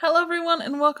Hello, everyone,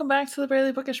 and welcome back to the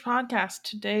Barely Bookish podcast.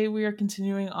 Today, we are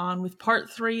continuing on with part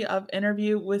 3 of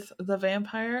Interview with the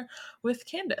Vampire with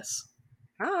Candace.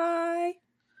 Hi.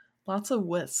 Lots of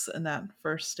withs in that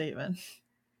first statement.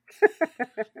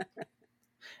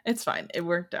 It's fine. It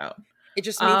worked out. It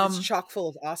just means it's chock full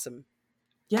of awesome.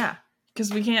 Yeah,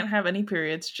 because we can't have any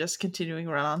periods, just continuing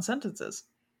run-on sentences.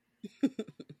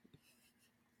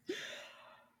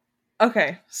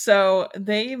 Okay, so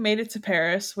they made it to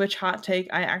Paris, which, hot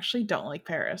take, I actually don't like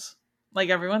Paris. Like,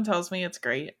 everyone tells me it's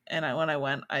great, and when I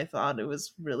went, I thought it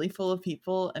was really full of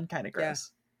people and kind of Yeah.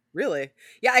 gross. Really?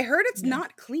 Yeah, I heard it's Yeah.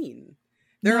 not clean.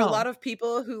 There are a No. lot of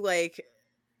people who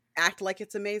act like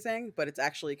it's amazing, but it's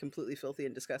actually completely filthy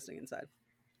and disgusting inside.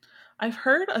 I've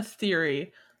heard a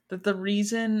theory that the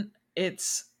reason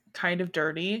it's kind of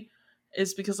dirty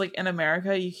is because, like, in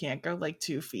America, you can't go like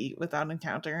 2 feet without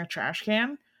encountering a trash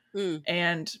can. Mm.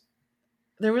 And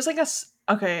there was like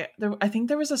I think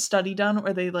there was a study done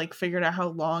where they like figured out how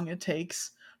long it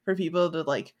takes for people to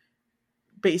like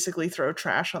basically throw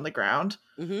trash on the ground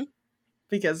Mm-hmm.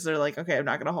 because they're like, okay, I'm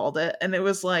not gonna hold it, and it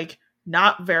was like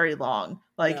not very long.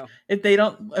 Like, No. if they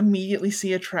don't immediately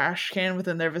see a trash can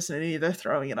within their vicinity, they're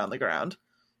throwing it on the ground.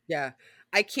 Yeah.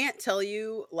 I can't tell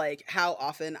you how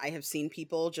often I have seen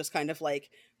people just kind of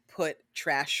put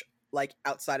trash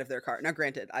outside of their car. Now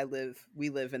granted, we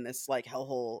live in this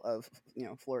hellhole of,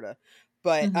 Florida.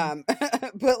 But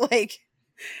Mm-hmm. but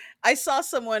I saw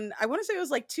someone, I want to say it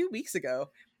was 2 weeks ago,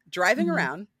 driving Mm-hmm.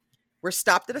 around. We're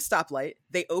stopped at a stoplight.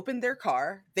 They opened their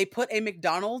car. They put a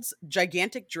McDonald's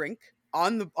gigantic drink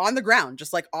on the ground,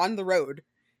 just on the road,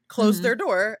 closed Mm-hmm. their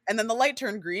door, and then the light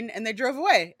turned green and they drove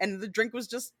away. And the drink was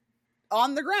just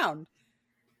on the ground.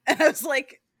 And I was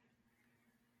like,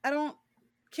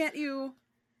 can't you,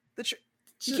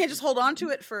 you can't just hold on to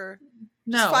it for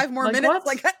just No, 5 more like minutes?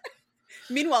 what?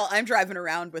 Meanwhile, I'm driving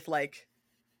around with I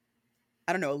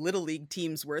don't know, a little league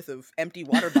team's worth of empty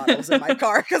water bottles in my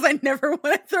car because I never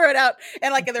want to throw it out.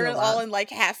 And they're all in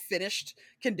half finished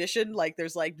condition.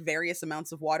 There's various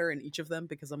amounts of water in each of them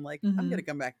because I'm I'm Mm-hmm. going to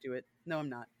come back to it. No, I'm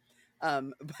not.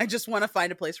 I just want to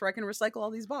find a place where I can recycle all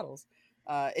these bottles.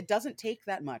 It doesn't take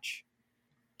that much.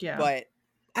 Yeah. But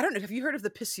I don't know. Have you heard of the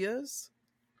pisseuse?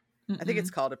 I think it's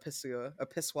Mm-mm. called a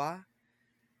pissoir.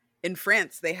 In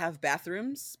France, they have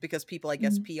bathrooms because people, I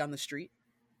guess, Mhm. pee on the street.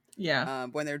 Yeah.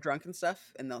 When they're drunk and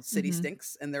stuff, and the city Mm-hmm.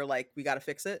 stinks, and they're like, we got to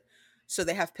fix it. So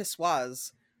they have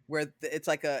pissoirs where it's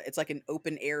like an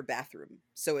open air bathroom.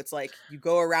 So it's you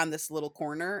go around this little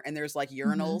corner, and there's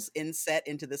urinals inset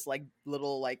into this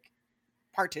little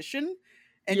partition,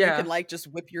 and you can Yeah. just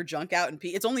whip your junk out and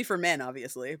pee. It's only for men,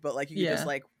 obviously, but you can just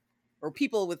Yeah. or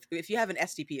people with, if you have an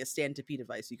STP, a stand to pee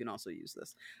device, you can also use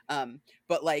this.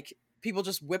 But people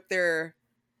just whip their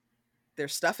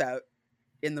stuff out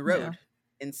in the Yeah. road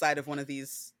inside of one of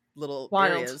these little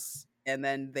Wild. areas, and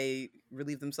then they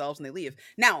relieve themselves and they leave.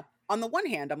 Now, on the one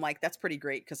hand, I'm that's pretty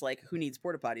great because who needs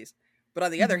porta potties? But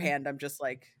on the other Mm-hmm. hand, I'm just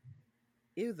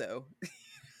ew, though.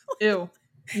 Ew.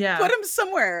 Yeah. Put them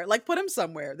somewhere. Put them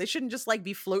somewhere. They shouldn't just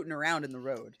be floating around in the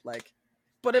road.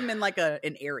 Put them in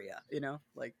an area,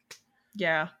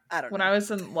 Yeah. I don't When know. I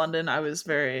was in London, I was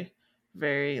very,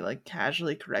 very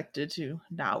casually corrected to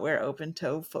not wear open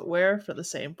toe footwear for the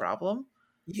same problem.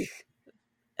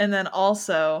 And then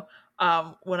also,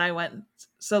 when I went,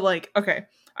 so okay,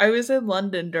 I was in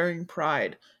London during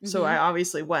Pride, so I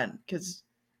obviously went because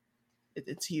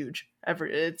it's huge.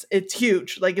 It's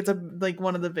huge. It's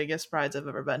one of the biggest prides I've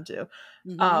ever been to.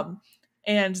 Mm-hmm.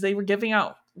 And they were giving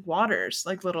out waters,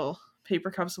 little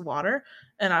paper cups of water,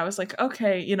 and I was like,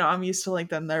 okay, I'm used to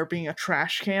them there being a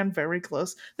trash can very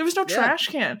close. There was no Yeah. trash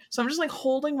can, so I'm just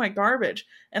holding my garbage,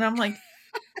 and I'm like,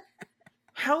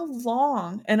 how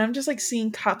long? And I'm just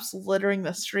seeing cups littering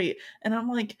the street, and I'm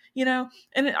like,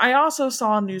 and I also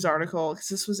saw a news article because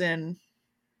this was in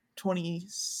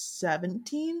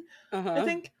 2017, I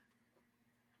think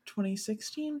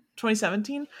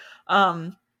 2017,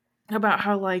 about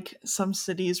how some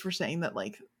cities were saying that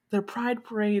their pride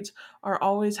parades are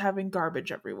always having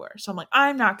garbage everywhere. So I'm like,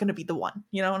 I'm not going to be the one,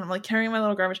 and I'm carrying my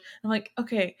little garbage. I'm like,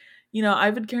 okay,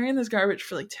 I've been carrying this garbage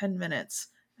for 10 minutes,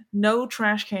 no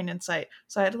trash can in sight.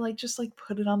 So I had to just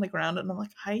put it on the ground, and I'm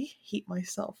like, I hate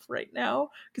myself right now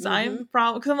because I am the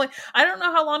problem. Because I'm like, I don't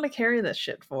know how long to carry this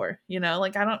shit for, I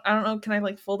don't know, can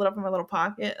I fold it up in my little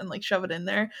pocket and shove it in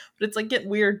there? But it's getting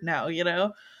weird now,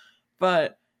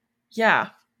 But yeah,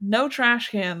 no trash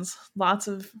cans, lots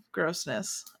of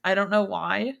grossness. I don't know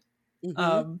why.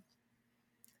 Mm-hmm.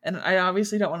 And I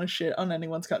obviously don't want to shit on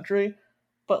anyone's country,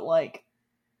 but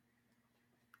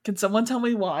can someone tell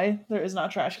me why there is not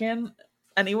a trash can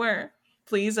anywhere,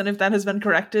 please? And if that has been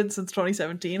corrected since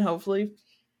 2017, hopefully.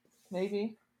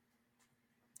 maybe.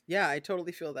 Yeah, I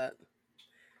totally feel that.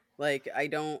 Like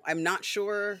I'm not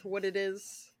sure what it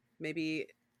is. Maybe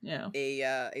Yeah.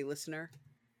 a listener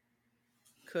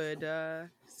could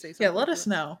say Yeah, something let to us us.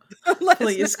 know, Let us know.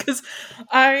 please, because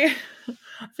I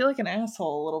feel like an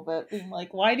asshole a little bit, being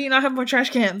like, why do you not have more trash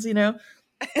cans, you know?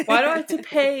 Why do I have to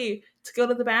pay to go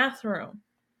to the bathroom?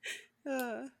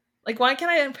 Uh, Like, why can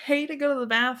I pay to go to the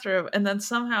bathroom and then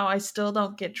somehow I still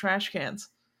don't get trash cans?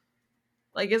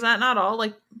 Like, is that not all,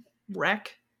 like,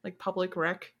 rec? Like, public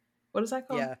rec? What is that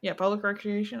called? yeah. Yeah, public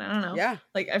recreation? I don't know. Yeah.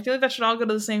 Like, I feel like that should all go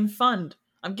to the same fund.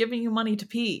 I'm giving you money to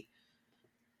pee.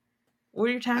 Where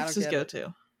do your I don't taxes get go it.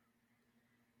 to?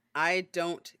 I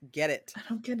don't get it. I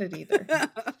don't get it either.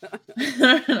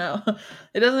 I don't know.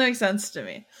 It doesn't make sense to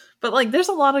me. But like there's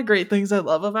a lot of great things I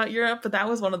love about Europe, but that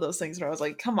was one of those things where I was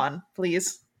like, come on,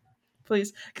 please.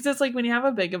 Please. Because it's like when you have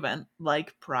a big event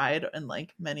like Pride and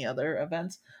like many other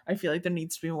events, I feel like there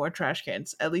needs to be more trash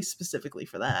cans, at least specifically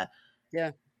for that.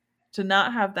 Yeah. To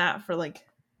not have that for like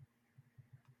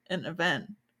an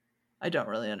event, I don't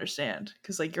really understand.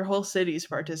 Because like your whole city's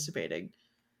participating.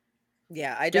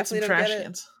 Yeah, I Get some definitely don't get trash it.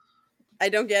 cans. I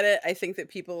don't get it. I think that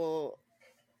people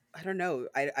I don't know.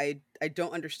 I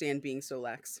don't understand being so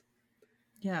lax.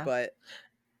 Yeah. But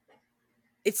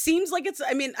it seems like it's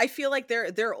I mean, I feel like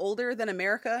they're older than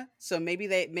America, so maybe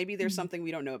there's Mhm. something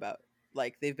we don't know about.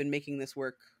 Like they've been making this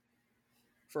work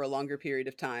for a longer period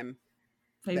of time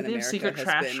Maybe than they have America secret has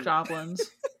trash been. goblins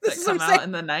This that is what I'm come saying. out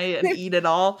in the night and Maybe, eat it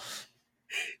all.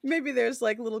 maybe there's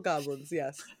like little goblins.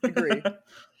 Yes. Agree.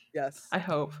 Yes. I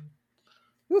hope.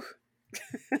 Whew.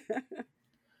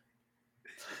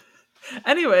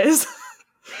 Anyways,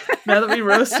 now that we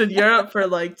roasted Europe for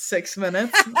like 6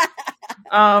 minutes,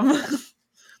 um,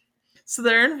 so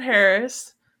they're in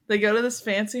Paris. They go to this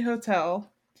fancy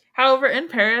hotel. However, in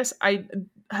Paris, I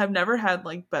have never had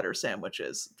like better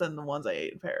sandwiches than the ones I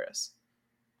ate in Paris.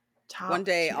 One Top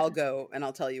day I'll tier. go and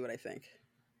I'll tell you what I think.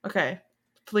 Okay,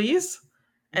 please.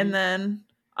 Mhm. And then,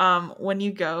 when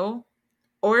you go,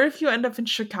 or if you end up in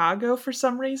Chicago for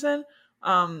some reason,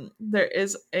 there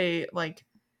is a like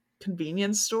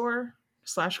convenience store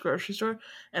slash grocery store,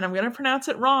 and I'm gonna pronounce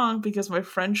it wrong because my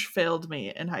French failed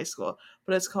me in high school,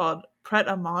 but it's called Pret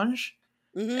a Manger,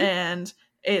 Mhm. and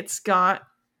it's got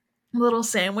little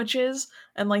sandwiches,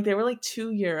 and like they were like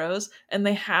 €2, and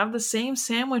they have the same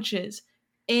sandwiches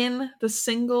in the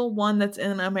single one that's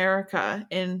in America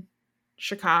in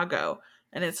Chicago,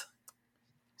 and it's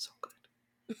so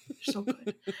good. So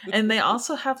good. And they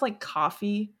also have like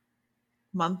coffee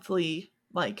monthly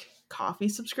like coffee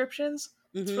subscriptions.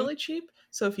 It's Mhm. really cheap.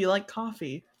 So if you like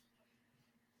coffee,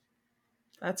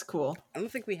 that's cool. I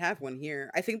don't think we have one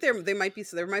here. I think there might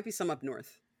be some up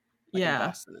north, like in Yeah.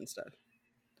 Boston and stuff.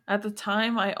 At the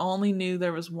time I only knew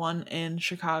there was one in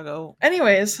Chicago.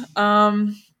 Anyways,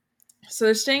 so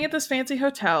they're staying at this fancy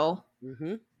hotel.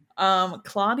 Mhm.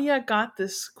 Claudia got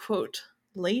this quote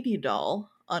lady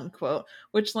doll unquote,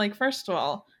 which like first of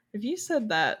all, if you said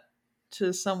that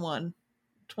to someone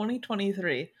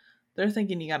 2023, they're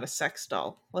thinking you got a sex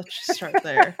doll. Let's just start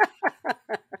there.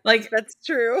 Like, That's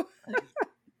true.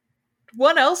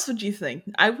 what else would you think?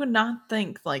 I would not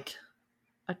think like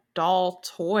a doll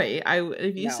toy.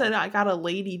 If you said No. I got a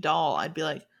lady doll, I'd be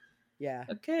like, Yeah.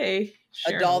 okay, A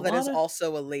sharing a doll that is lot of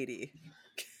also a lady,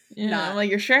 yeah. I'm not like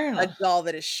you're sharing a a doll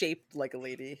that is shaped like a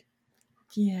lady.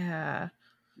 yeah.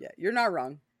 Yeah, you're not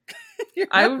wrong. You're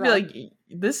I not would be wrong. like,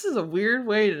 this is a weird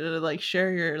way to like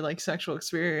share your like sexual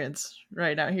experience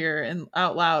right out here and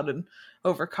out loud and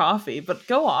over coffee. But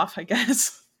go off, I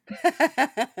guess.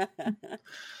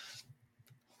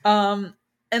 Um,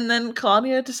 and then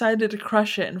Claudia decided to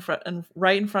crush it in front and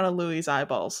right in front of Louis's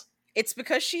eyeballs. It's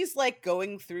because she's like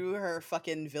going through her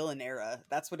fucking villain era.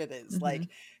 That's what it is. Mm-hmm. Like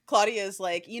Claudia is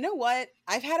like, you know what?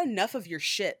 I've had enough of your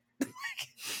shit.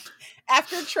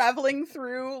 After traveling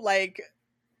through like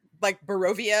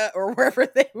Barovia or wherever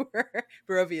they were.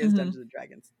 Barovia is Mm-hmm. Dungeons and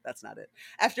Dragons. That's not it.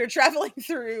 After traveling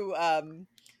through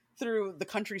the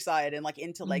countryside and like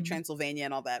into like Mm-hmm. Transylvania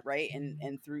and all that, right?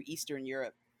 And through Eastern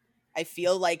Europe. I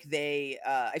feel like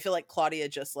Claudia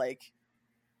just like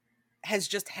has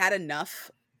just had enough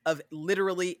of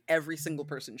literally every single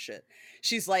person's shit.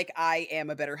 She's like, I am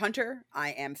a better hunter. I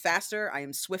am faster. I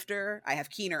am swifter. I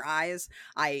have keener eyes.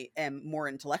 I am more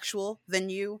intellectual than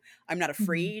you. I'm not Mm-hmm.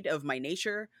 afraid of my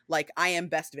nature. Like, I am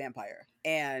best vampire.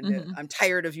 And Mm-hmm. I'm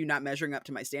tired of you not measuring up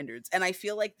to my standards. And I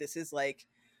feel like this is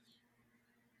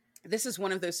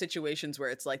one of those situations where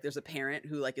it's like there's a parent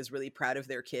who like is really proud of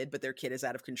their kid, but their kid is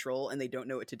out of control and they don't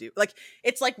know what to do. Like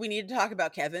it's like we need to talk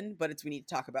about Kevin, but we need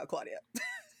to talk about Claudia.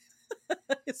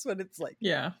 It's what it's like.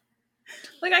 Yeah.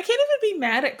 Like, I can't even be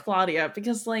mad at Claudia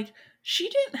because, like, she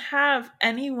didn't have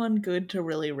anyone good to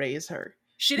really raise her,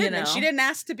 She you didn't, and she know? didn't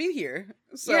ask to be here.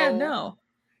 Yeah, So no.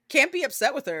 can't be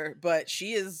upset with her, but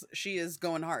she is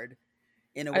going hard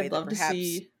in a way I'd that love to perhaps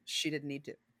see, she didn't need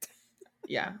to.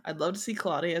 yeah, I'd love to see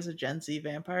Claudia as a Gen Z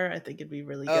vampire. I think it'd be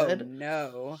really Oh good.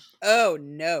 no. Oh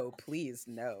no, please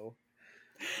no.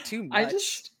 Too I much.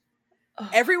 just, ugh,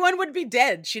 Everyone would be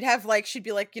dead. She'd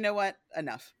be like, "You know what?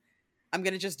 Enough. I'm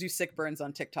going to just do sick burns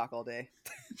on TikTok all day.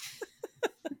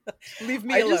 Leave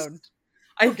me I alone. just,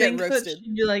 I Go get think that roasted."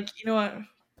 she'd be like, you know what?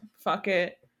 Fuck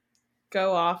it.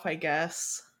 Go off, I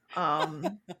guess.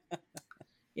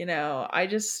 I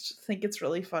just think it's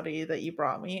really funny that you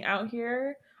brought me out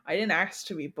here. I didn't ask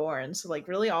to be born, so like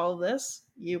really all of this,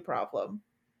 you problem.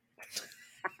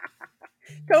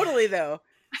 Totally though.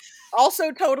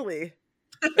 Also totally.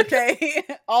 Okay?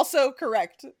 Also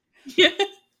correct. Yeah.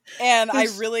 And I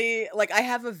There's really like I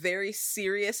have a very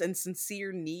serious and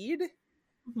sincere need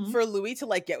mhm, for Louis to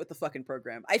like get with the fucking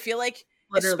program. I feel like,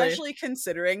 literally. especially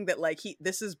considering that like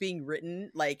this is being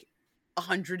written like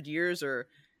 100 years or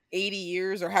 80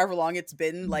 years or however long it's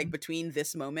been like Mhm, between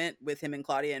this moment with him and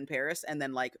Claudia in Paris and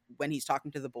then like when he's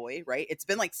talking to the boy, right? It's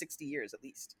been like 60 years at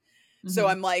least. So mhm,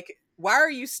 I'm like, why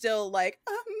are you still like,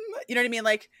 you know what I mean?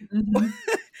 Like, mhm.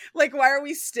 like why are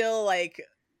we still like,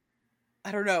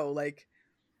 I don't know, like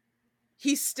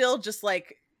he's still just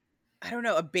like I don't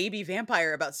know, a baby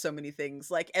vampire about so many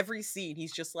things. Like every scene,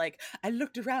 he's just like, I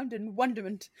looked around in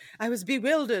wonderment. I was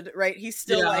bewildered, right? He's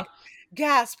still Yeah, like,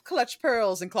 gasp, clutch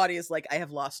pearls. And Claudia's like, I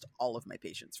have lost all of my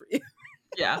patience for you.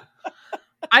 yeah.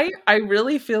 I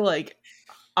really feel like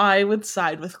I would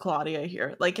side with Claudia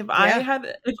here. Like Yeah.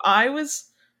 if I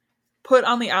was put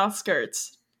on the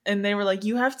outskirts and they were like,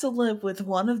 you have to live with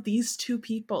one of these two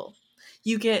people.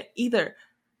 You get either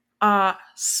a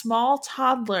small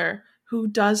toddler who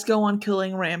does go on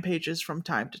killing rampages from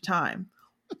time to time,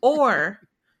 or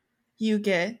you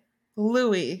get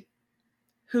Louis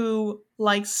who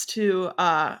likes to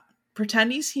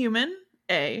pretend he's human,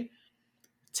 A,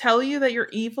 tell you that you're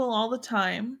evil all the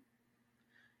time,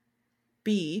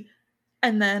 B,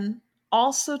 and then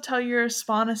also tell you're a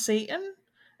spawn of Satan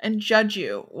and judge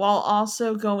you while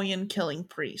also going and killing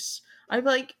priests. I'd be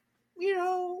like, you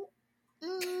know,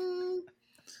 mm,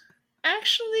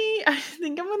 actually, I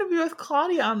think I'm gonna be with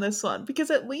Claudia on this one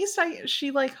because at least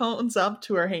she like hones up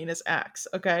to her heinous acts.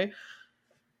 Okay,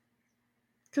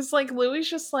 because like Louis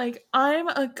just like I'm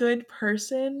a good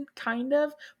person, kind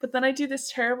of, but then I do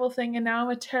this terrible thing and now I'm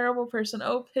a terrible person.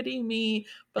 Oh, pity me!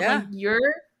 But like Yeah.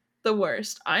 you're the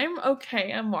worst. I'm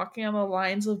okay. I'm walking on the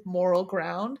lines of moral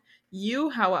ground. You,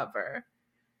 however,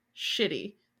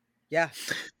 shitty. Yeah.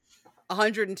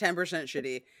 110%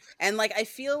 shitty. And like, I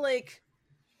feel like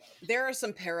there are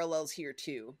some parallels here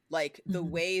too. Like the Mhm.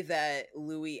 way that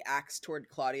Louis acts toward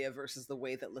Claudia versus the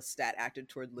way that Lestat acted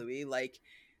toward Louis. Like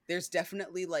there's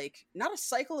definitely like not a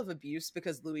cycle of abuse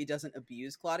because Louis doesn't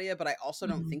abuse Claudia, but I also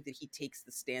don't Mhm. think that he takes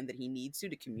the stand that he needs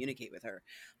to communicate with her.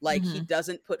 Like he Mhm.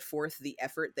 doesn't put forth the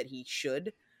effort that he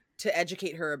should to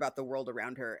educate her about the world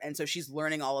around her. And so she's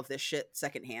learning all of this shit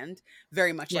secondhand,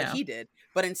 very much like Yeah. he did.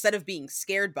 But instead of being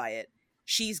scared by it,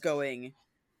 she's going,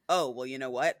 oh, well, you know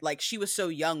what? Like she was so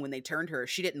young when they turned her,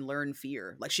 she didn't learn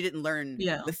fear. Like she didn't learn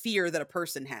Yeah. the fear that a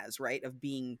person has, right? Of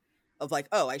being of like,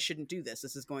 oh, I shouldn't do this.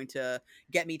 This is going to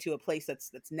get me to a place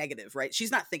that's negative, right?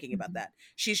 She's not thinking about Mhm. that.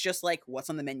 She's just like, what's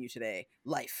on the menu today?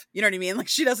 Life. You know what I mean? Like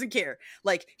she doesn't care.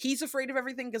 Like he's afraid of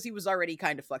everything because he was already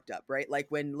kind of fucked up, right? Like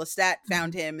when Lestat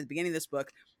found Mhm. him at the beginning of this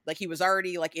book, like he was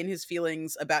already like in his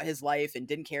feelings about his life and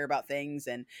didn't care about things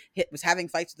and was having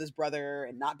fights with his brother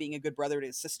and not being a good brother to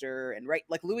his sister and right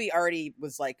like Louis already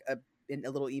was like a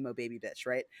little emo baby bitch,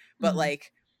 right? But Mhm.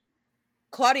 like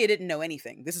Claudia didn't know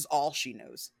anything. This is all she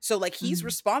knows. So like he's Mhm.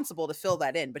 responsible to fill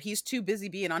that in, but he's too busy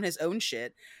being on his own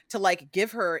shit to like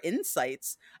give her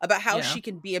insights about how Yeah. she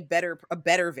can be a better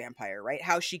vampire, right?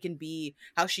 How she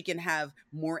can have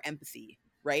more empathy,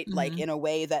 right? Like Mhm. in a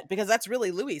way that because that's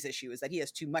really Louis's issue is that he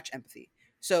has too much empathy.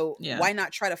 So Yeah. why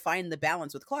not try to find the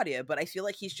balance with Claudia? But I feel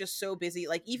like he's just so busy,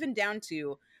 like even down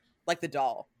to like the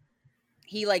doll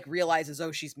he like realizes,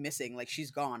 oh, she's missing, like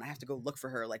she's gone, I have to go look for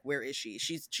her, like where is she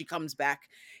comes back.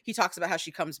 He talks about how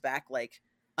she comes back like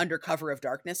under cover of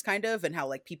darkness kind of and how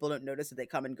like people don't notice that they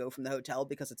come and go from the hotel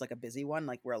because it's like a busy one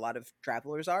like where a lot of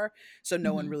travelers are, so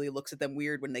no one Mhm. really looks at them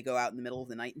weird when they go out in the middle of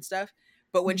the night and stuff.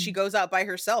 But when she Mhm. goes out by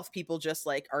herself, people just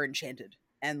like are enchanted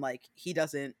and like he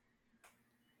doesn't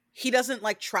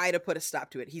like try to put a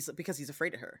stop to it. He's because he's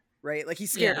afraid of her, right? Like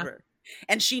he's scared of Yeah. her.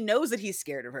 And she knows that he's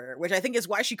scared of her, which I think is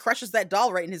why she crushes that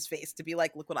doll right in his face to be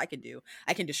like, look what I can do.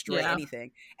 I can destroy Yeah.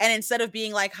 anything. And instead of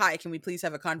being like, hi, can we please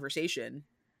have a conversation?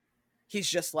 He's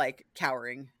just like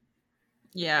cowering. And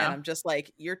Yeah. I'm just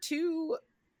like, you're too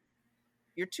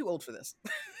old for this. I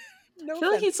No feel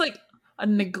like offense. he's like a You're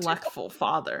too old. neglectful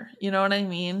father. You know what I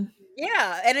mean?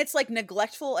 Yeah. And it's like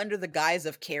neglectful under the guise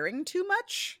of caring too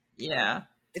much. Yeah.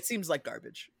 It seems like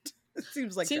garbage. It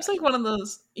seems like Seems trash. like one of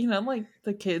those, like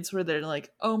the kids where they're like,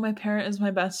 oh, my parent is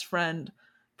my best friend.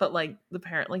 But like the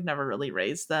parent like never really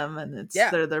raised them, and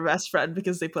Yeah. they're their best friend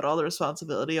because they put all the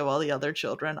responsibility of all the other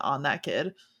children on that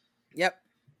kid. Yep.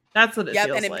 That's what it Yep,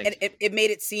 and feels it, and like. it made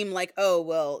it seem like, oh,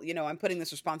 well, I'm putting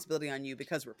this responsibility on you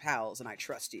because we're pals and I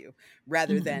trust you,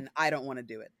 rather Mhm. than I don't want to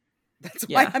do it. That's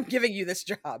why Yeah. I'm giving you this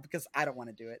job, because I don't want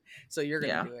to do it. So you're going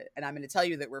to Yeah. do it. And I'm going to tell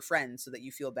you that we're friends so that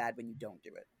you feel bad when you don't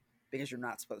do it, because you're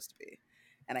not supposed to be.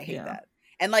 And I hate Yeah. that.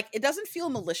 And like, it doesn't feel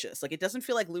malicious. Like, it doesn't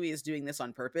feel like Louis is doing this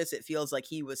on purpose. It feels like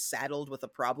he was saddled with a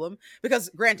problem, because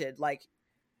granted, like,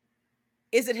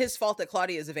 is it his fault that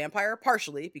Claudia is a vampire?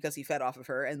 Partially, because he fed off of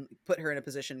her and put her in a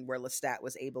position where Lestat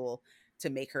was able to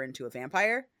make her into a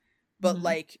vampire. But Mhm.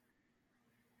 like,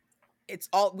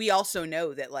 we also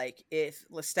know that like, if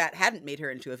Lestat hadn't made her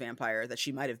into a vampire, that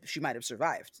she might have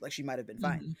survived. Like, she might have been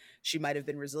fine. Mhm. She might have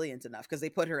been resilient enough because they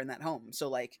put her in that home. So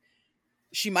like,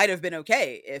 she might have been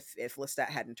okay if Lestat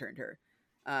hadn't turned her.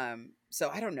 So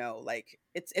I don't know. Like,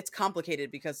 it's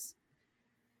complicated because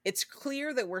it's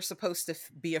clear that we're supposed to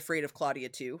be afraid of Claudia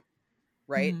too,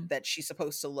 right? Mhm. That she's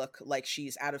supposed to look like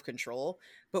she's out of control.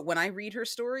 But when I read her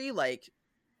story, like,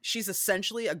 she's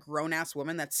essentially a grown-ass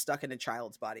woman that's stuck in a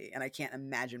child's body, and I can't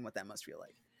imagine what that must feel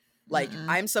like. Like, Mm-mm.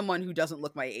 I'm someone who doesn't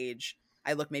look my age.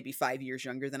 I look maybe 5 years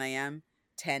younger than I am,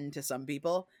 10 to some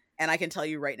people, and I can tell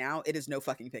you right now, it is no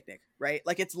fucking picnic, right?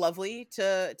 Like, it's lovely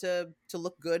to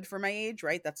look good for my age,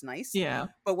 right? That's nice. Yeah.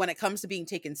 But when it comes to being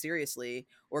taken seriously,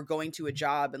 or going to a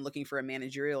job and looking for a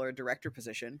managerial or a director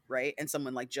position, right? And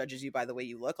someone like judges you by the way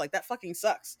you look, like, that fucking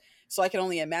sucks. So I can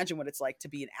only imagine what it's like to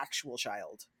be an actual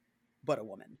child, but a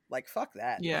woman. Like, fuck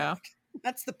that. Yeah.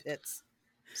 That's the pits.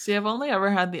 See, I've only ever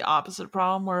had the opposite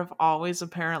problem where I've always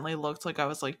apparently looked like I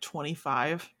was like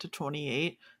 25 to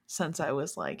 28 since I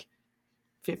was like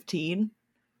 15.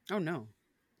 Oh no.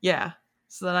 Yeah.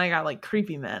 So then I got like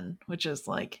creepy men, which is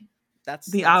like the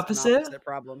That's an opposite, opposite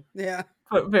problem. Yeah.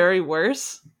 but very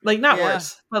worse. Like not Yeah.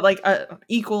 worse, but like a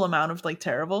equal amount of like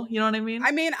terrible. You know what I mean?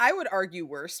 I mean, I would argue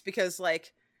worse, because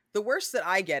like, the worst that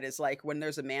I get is like when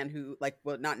there's a man who, like,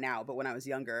 well, not now, but when I was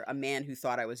younger, a man who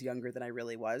thought I was younger than I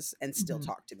really was and still Hmm.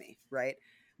 talked to me, right?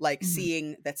 Like, Hmm.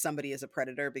 seeing that somebody is a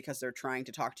predator because they're trying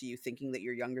to talk to you thinking that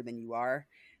you're younger than you are,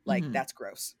 like, Hmm. that's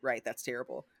gross, right? That's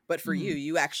terrible. But for you, Hmm.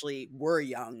 you actually were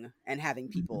young and having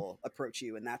Hmm. people approach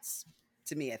you, and that's,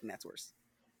 to me, I think that's worse.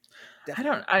 I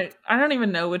Definitely. don't I don't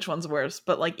even know which one's worse,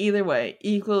 but like either way,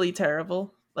 equally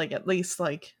terrible. Like at least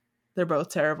like they're both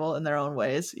terrible in their own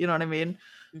ways. You know what I mean?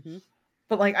 Mm-hmm.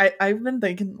 But like I've been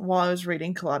thinking while I was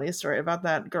reading Claudia's story about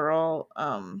that girl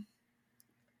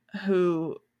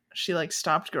who she like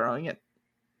stopped growing at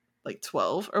like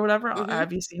 12 or whatever. Mm-hmm.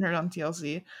 Have you seen her on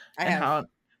TLC? I And have. how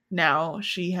now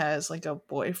she has like a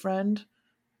boyfriend.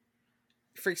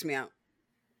 Freaks me out.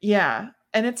 Yeah.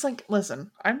 And it's like,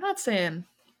 listen, I'm not saying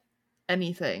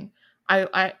anything.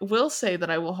 I will say that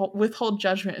I will withhold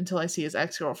judgment until I see his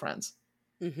ex-girlfriends.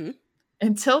 Mm-hmm.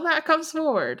 Until that comes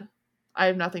forward, I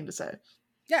have nothing to say.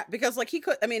 Yeah, because like,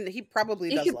 I mean, he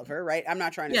probably He does could, love her, right? I'm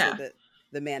not trying to say yeah. that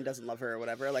the man doesn't love her or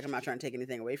whatever. Like, I'm not trying to take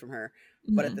anything away from her,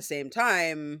 but at Mhm. the same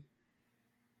time,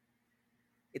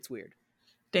 it's weird.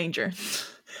 Danger.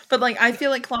 But like I feel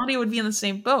like Claudia would be in the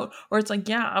same boat where it's like,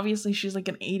 yeah, obviously she's like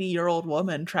an 80-year-old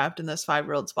woman trapped in this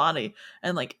 5-year-old's body.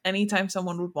 And like anytime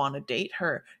someone would want to date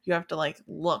her, you have to like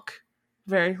look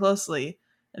very closely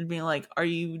and be like, are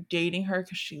you dating her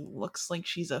because she looks like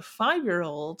she's a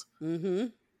 5-year-old? Mm-hmm.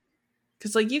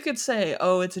 Because like you could say,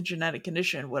 oh, it's a genetic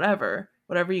condition, whatever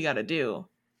you got to do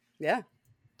Yeah.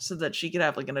 so that she could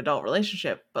have like an adult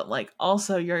relationship. But like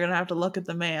also you're gonna have to look at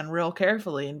the man real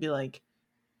carefully and be like,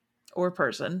 or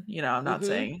person, I'm not Mm-hmm.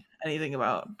 saying anything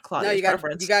about No, Claudia's you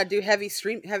preference. gotta do heavy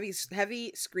screening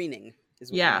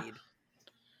is what you Yeah, need.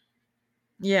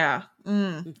 yeah.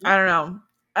 Mm-hmm. I don't know.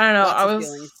 I don't know. Lots I of was,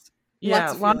 feelings. yeah,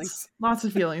 Lots of feelings. lots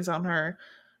of feelings on her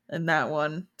in that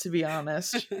one. To be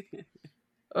honest,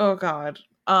 oh god.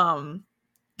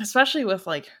 Especially with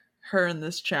like her in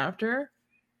this chapter.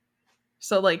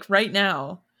 So like right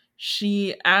now,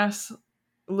 she asks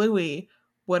Louis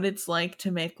what it's like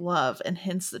to make love and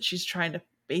hints that she's trying to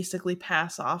basically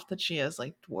pass off that she has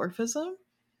like dwarfism.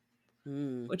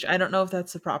 Mm. which I don't know if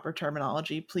that's the proper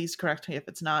terminology. Please correct me if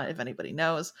it's not, if anybody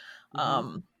knows.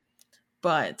 Mm-hmm.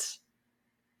 But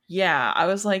yeah, I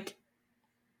was like,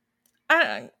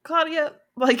 Claudia,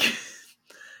 like,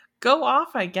 go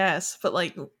off, I guess. But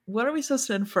like, what are we supposed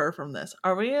to infer from this?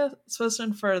 Are we supposed to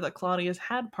infer that Claudia's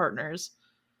had partners?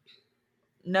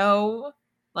 No.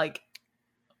 Like,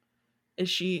 is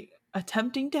she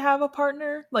attempting to have a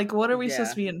partner? Like, what are we supposed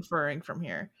Yeah. to be inferring from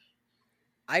here?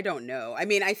 I don't know. I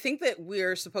mean, I think that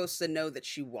we're supposed to know that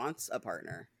she wants a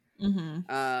partner,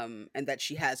 Mm-hmm. and that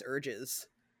she has urges,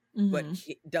 but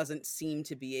Mm-hmm. doesn't seem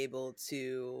to be able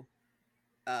to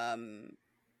um,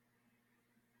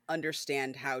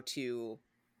 understand how to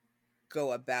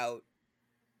go about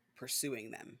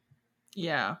pursuing them.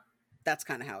 Yeah. That's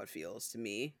kind of how it feels to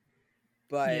me.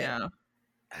 But Yeah.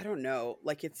 I don't know.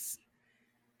 Like it's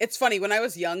funny. When I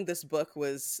was young, this book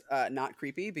was not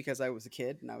creepy because I was a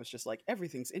kid and I was just like,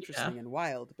 everything's Yeah. interesting and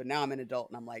wild. But now I'm an adult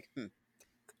and I'm like,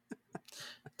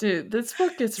 Dude, this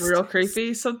book gets real st-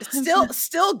 creepy sometimes.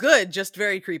 still good, just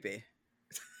very creepy.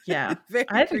 Yeah. I Very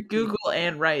had to creepy. Google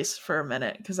Anne Rice for a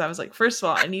minute because I was like, first of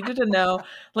all, I needed to know,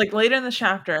 like later in the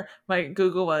chapter, my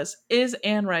Google was, is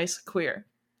Anne Rice queer?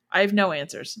 I have no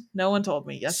answers. No one told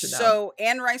me yes or no. So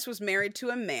Anne Rice was married to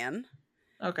a man,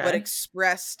 but Okay.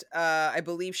 expressed, I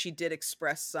believe she did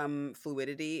express some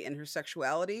fluidity in her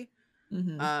sexuality.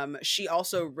 Mm-hmm. She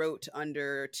also wrote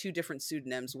under two different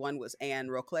pseudonyms. One was Anne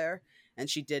Rochelaire, and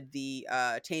she did the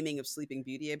Taming of Sleeping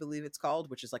Beauty, I believe it's called,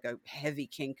 which is like a heavy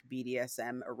kink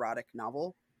BDSM erotic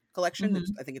novel collection.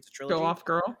 Mm-hmm. I think it's a Go trilogy. off,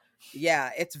 girl.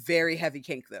 Yeah, it's very heavy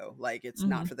kink though. Like it's Mm-hmm.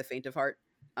 not for the faint of heart.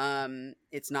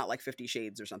 It's not like 50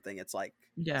 Shades or something. It's like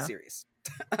Yeah. serious.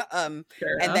 um,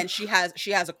 Fair and then enough.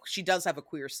 she does have a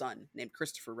queer son named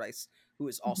Christopher Rice, who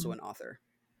is also Mm-hmm. an author.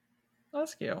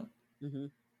 That's cute. Hmm.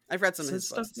 I've read some of So his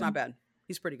stuff books. It's not in. bad.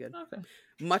 He's pretty good. Okay.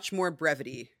 Much more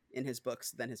brevity in his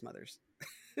books than his mother's.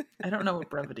 I don't know what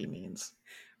brevity means.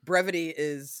 Brevity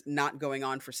is not going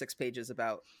on for 6 pages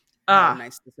about how Ah,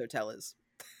 nice this hotel is.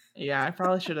 yeah, I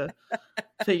probably should have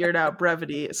figured out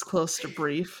brevity is close to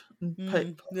brief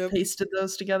and Yep. pasted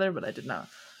those together, but I did not.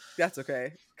 That's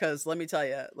okay. Because let me tell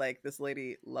you, like, this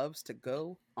lady loves to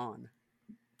go on.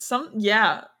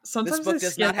 Yeah, This sometimes I book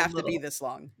does skim not a have to be little. this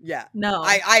long. Yeah. No.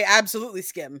 I absolutely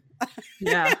skim.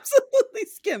 Yeah. Absolutely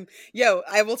skim. Yo,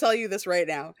 I will tell you this right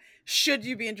now. Should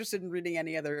you be interested in reading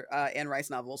any other Anne Rice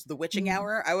novels, The Witching Mhm.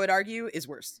 Hour, I would argue, is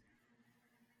worse.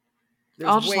 There's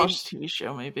I'll just way watch the TV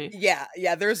show maybe.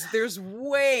 yeah, there's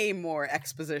way more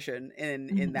exposition in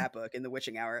Mhm. that book, in The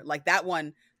Witching Hour. Like that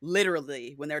one,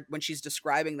 literally, when she's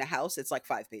describing the house, it's like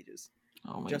 5 pages.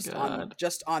 Oh my Just on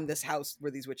god. this house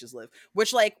where these witches live.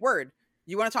 Which, like, word,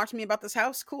 you want to talk to me about this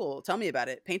house? Cool. Tell me about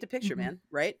it. Paint a picture, Mhm. man.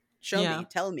 Right? Show Yeah. me,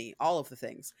 tell me all of the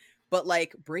things. But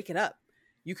like break it up.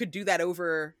 You could do that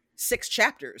over 6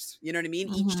 chapters. You know what I mean?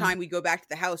 Each Mhm. time we go back to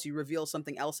the house, you reveal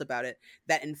something else about it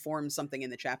that informs something in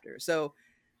the chapter. So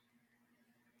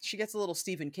she gets a little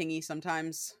Stephen Kingy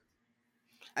sometimes.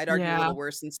 I'd argue a Yeah. little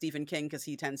worse than Stephen King because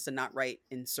he tends to not write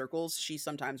in circles. She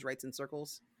sometimes writes in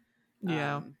circles.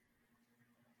 Yeah. Um,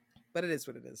 but it is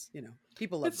what it is. You know,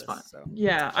 people love It's this. fine. So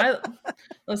Yeah, I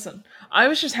listen. I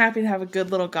was just happy to have a good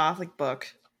little gothic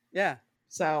book. yeah.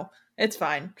 So, it's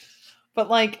fine. But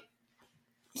like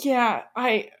yeah,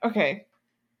 okay.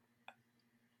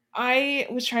 I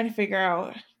was trying to figure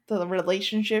out the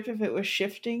relationship if it was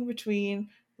shifting between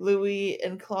Louis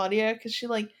and Claudia cuz she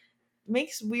like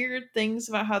makes weird things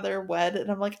about how they're wed and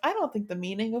I'm like I don't think the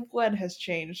meaning of wed has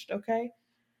changed, okay?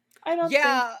 I don't think.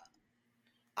 Yeah,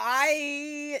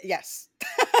 yes.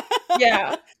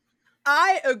 Yeah.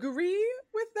 I agree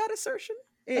with that assertion.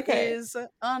 It Okay. is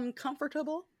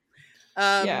uncomfortable.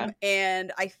 Yeah.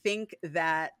 And I think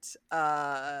that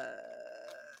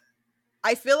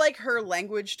I feel like her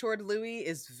language toward Louis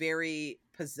is very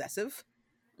possessive,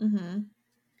 Mhm.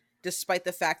 despite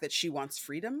the fact that she wants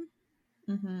freedom.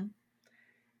 Mhm.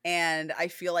 And I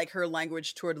feel like her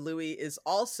language toward Louis is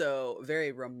also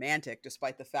very romantic,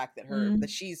 despite the fact that Mm.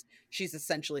 she's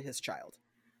essentially his child.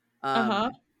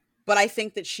 Uh-huh. But I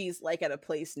think that she's like at a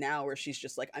place now where she's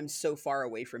just like, I'm so far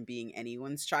away from being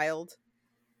anyone's child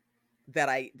that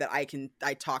I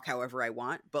talk however I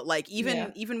want. But like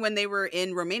Yeah. even when they were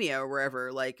in Romania or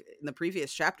wherever, like in the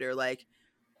previous chapter, like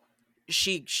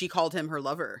she called him her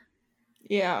lover,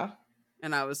 Yeah.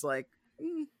 and I was like,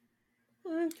 mm.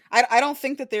 Mm. I don't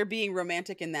think that they're being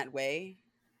romantic in that way.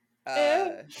 Eh.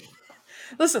 Uh,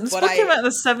 Listen, this but book came out in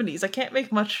the 70s. I can't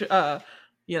make much you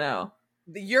know.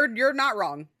 you're not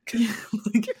wrong.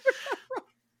 Like,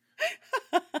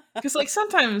 because like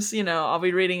sometimes I'll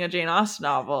be reading a Jane Austen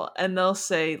novel and they'll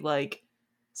say like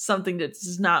something that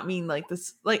does not mean like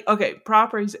this, like, okay,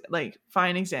 like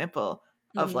fine example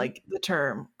of Mm-hmm. like the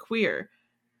term queer,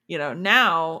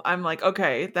 now I'm like,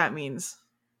 okay, that means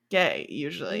gay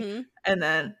usually. Mm-hmm. And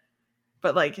then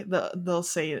but like they'll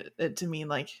say it to mean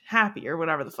like happy or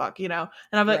whatever the fuck, and I'm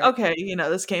like, Right. okay,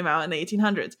 this came out in the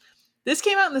 1800s. This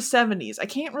came out in the 70s. I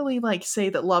can't really like say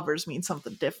that lovers mean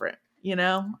something different,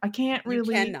 I can't You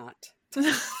really cannot.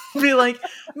 be like,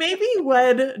 maybe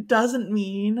wed doesn't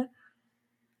mean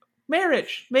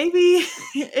marriage. Maybe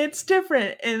it's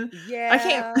different. And I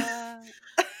can't. Yeah.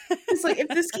 It's like, if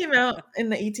this came out in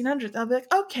the 1800s, I'll be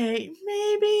like, okay,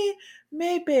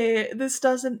 maybe this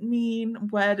doesn't mean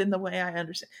wed in the way I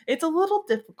understand. It's a little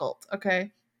difficult,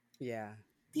 okay? Yeah.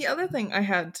 The other thing I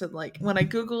had to, like, when I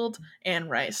Googled Anne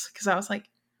Rice, because I was like,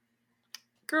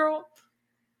 girl,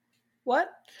 what?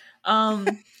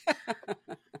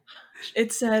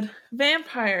 It said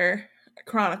Vampire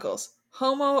Chronicles,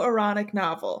 homoerotic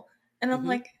novel. And I'm Mm-hmm.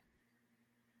 like,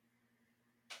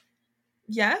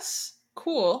 yes,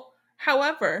 cool.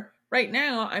 However, right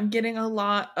now I'm getting a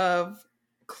lot of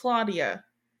Claudia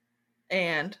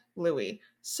and Louis.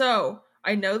 So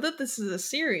I know that this is a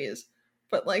series,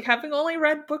 but like, having only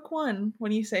read book one,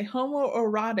 when you say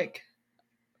homoerotic,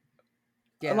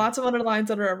 Yeah. lots of underlines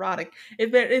that are erotic,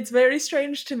 it's very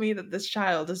strange to me that this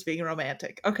child is being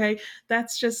romantic. Okay,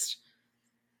 that's just,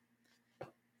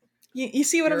 you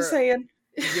see what I'm You're saying?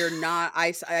 you're not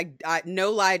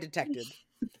no lie detected.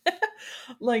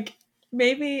 Like,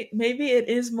 maybe it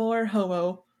is more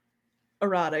homo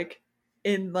erotic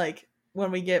in like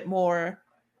when we get more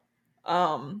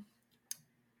um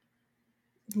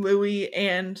Louis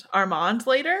and Armand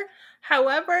later.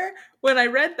 However, when I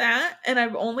read that and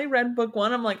I've only read book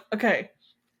one, I'm like, okay,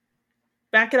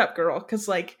 back it up, girl, because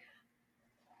like,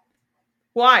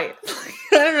 why?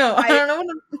 I don't know. I I don't know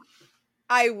what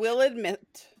I will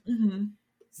admit Mhm.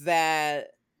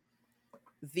 that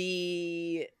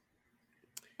the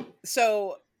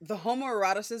so the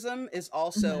homoeroticism is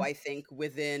also, Mhm. I think,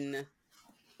 within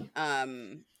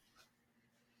um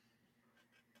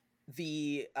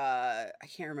the I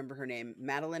can't remember her name,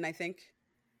 Madeline, I think.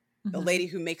 The Mhm. lady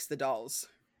who makes the dolls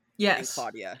in Yes.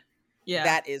 Claudia. Yeah.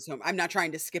 That is I'm not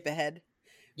trying to skip ahead,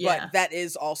 Yeah. but that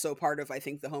is also part of, I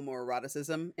think, the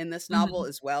homoeroticism in this novel Mhm.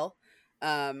 as well.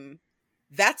 Um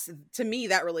that's, to me,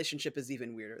 that relationship is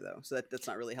even weirder though. So that's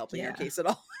not really helping your Yeah. case at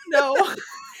all. No.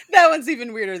 That one's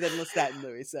even weirder than Lestat and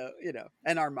Louis. So,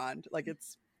 and Armand. Like,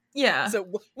 it's Yeah.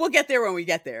 so we'll get there when we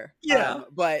get there. Yeah.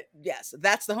 But yes,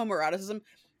 that's the homoeroticism.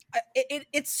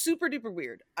 It's super duper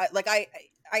weird. I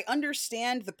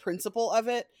understand the principle of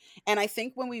it, and I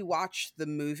think when we watch the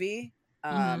movie,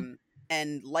 Mhm.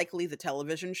 and likely the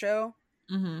television show,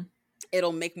 Mhm.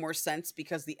 it'll make more sense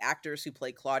because the actors who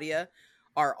play Claudia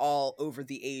are all over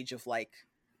the age of like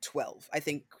 12. I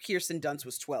think Kirsten Dunst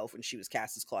was 12 when she was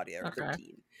cast as Claudia, or Okay.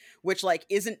 13, which like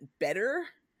isn't better,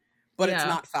 but it's Yeah.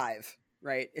 not 5,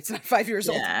 right? It's not 5 years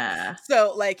old. Yeah.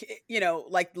 So like,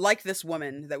 like this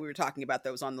woman that we were talking about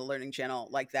that was on the Learning Channel,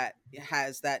 like that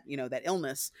has that, that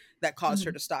illness that caused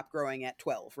her Mhm. to stop growing at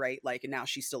 12, right? Like, and now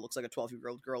she still looks like a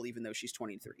 12-year-old girl even though she's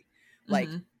 23. Like,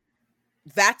 Mhm.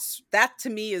 that to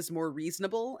me is more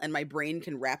reasonable, and my brain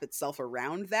can wrap itself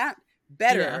around that Yeah.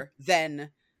 better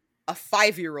than a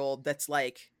 5-year-old that's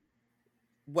like,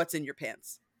 what's in your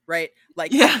pants, right?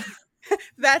 Like, Yeah.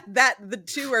 that the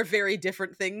two are very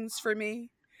different things for me.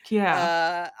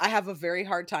 Yeah. I have a very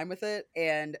hard time with it,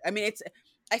 and I mean,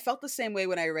 I felt the same way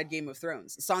when I read Game of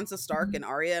Thrones. Sansa Stark Mhm. and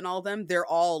Arya and all of them, they're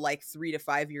all like 3 to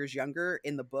 5 years younger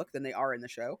in the book than they are in the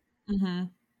show.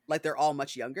 Mhm. Like, they're all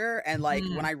much younger, and like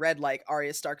when Mhm. I read like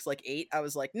Arya Stark's like 8, I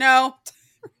was like, no.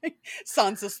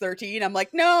 Sansa's 13. I'm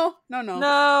like, no, no, no,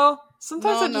 No.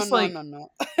 Sometimes no, I no, just no, like no,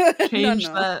 no, no, change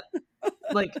no. that,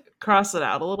 like cross it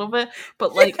out a little bit.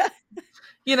 But like,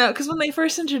 because when they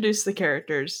first introduce the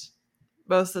characters,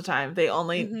 most of the time they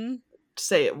only Mm-hmm.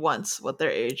 say it once what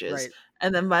their age is. Right.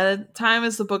 And then by the time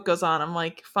as the book goes on, I'm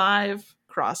like, 5,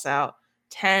 cross out,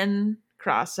 10,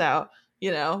 cross out,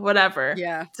 whatever.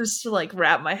 Yeah. Just to like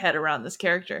wrap my head around this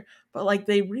character. But like,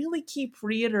 they really keep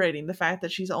reiterating the fact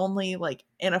that she's only like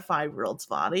in a 5-year-old's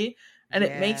body, and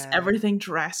it makes Yeah. everything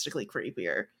drastically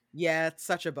creepier. Yeah, it's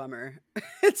such a bummer.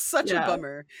 It's such a Yeah.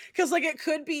 bummer. Because, like, it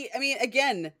could be, I mean,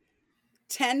 again,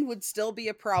 10 would still be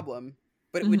a problem,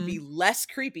 but it would Hmm. be less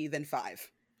creepy than 5.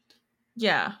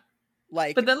 Yeah. But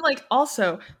Like, then like,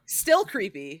 also, still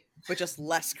creepy, but just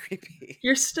less creepy.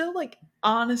 you're still like,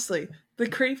 honestly, the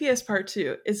creepiest part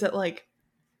too is that like,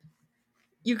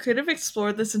 you could have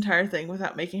explored this entire thing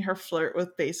without making her flirt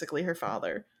with basically her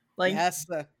father. Like, Yes.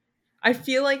 I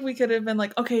feel like we could have been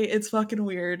like, okay, it's fucking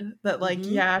weird that like,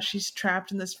 Mm-hmm. yeah, she's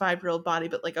trapped in this 5-year-old body,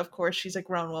 but like, of course, she's a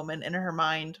grown woman in her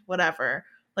mind, whatever.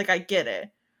 Like, I get it,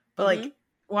 but Mm-hmm. like,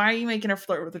 why are you making her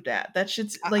flirt with her dad? That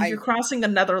shit's like I you're crossing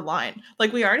another line.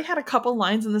 Like, we already had a couple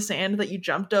lines in the sand that you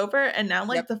jumped over, and now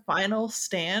like yep. the final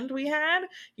stand we had,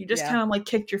 you just Yeah. kind of like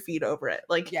kicked your feet over it.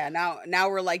 Like, Yeah, now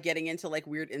we're like getting into like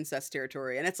weird incest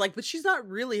territory. And it's like, but she's not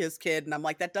really his kid. And I'm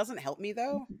like, that doesn't help me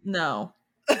though. no,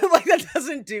 Like that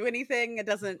doesn't do anything. It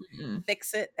doesn't mm-mm.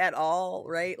 fix it at all,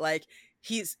 right? Like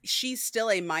she's still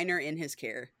a minor in his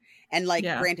care. And like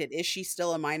Yeah, granted, is she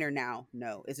still a minor now?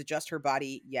 No. Is it just her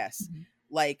body? Yes. mm-hmm.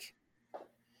 Like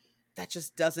that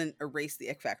just doesn't erase the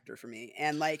ick factor for me.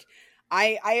 And like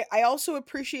I also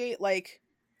appreciate like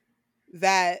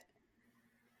that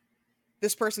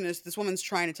this woman's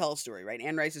trying to tell a story, right?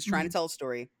 Anne Rice is trying to Mm-hmm. tell a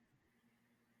story.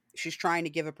 She's trying to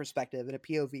give a perspective and a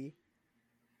POV.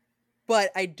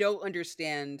 But I don't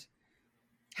understand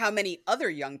how many other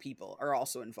young people are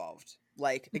also involved.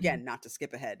 Like, Mm-hmm. again, not to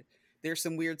skip ahead, there's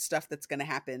some weird stuff that's going to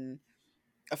happen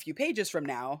a few pages from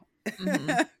now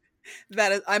Mm-hmm.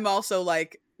 that is, I'm also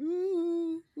like,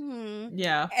 mm-hmm.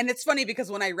 Yeah, And it's funny because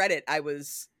when I read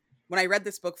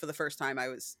this book for the first time, I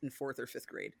was in 4th or 5th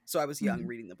grade. So I was young mm-hmm.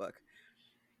 reading the book.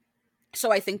 So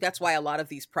I think that's why a lot of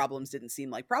these problems didn't seem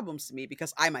like problems to me,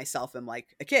 because I myself am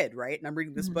like a kid, right? And I'm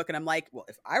reading this Mm-hmm. book and I'm like, well,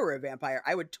 if I were a vampire,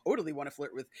 I would totally want to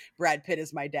flirt with Brad Pitt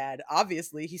as my dad.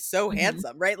 Obviously, he's so Mm-hmm.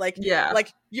 handsome, right? Yeah,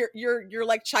 Like your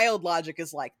like child logic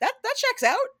is like that checks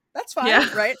out. That's fine,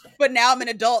 yeah, right? But now I'm an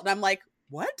adult and I'm like,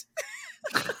 what?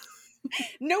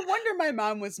 No wonder my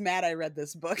mom was mad I read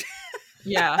this book.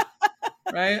 yeah,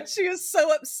 right. She was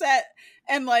so upset.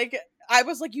 And like I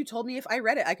was like, you told me if I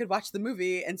read it I could watch the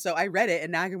movie, and so I read it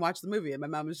and now I can watch the movie. And my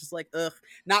mom was just like, ugh,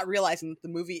 not realizing that the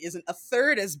movie isn't a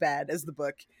third as bad as the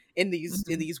book in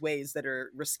Mm-hmm. these ways that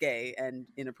are risque and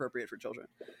inappropriate for children.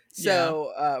 Yeah.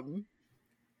 So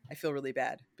I feel really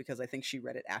bad because I think she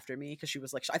read it after me, because she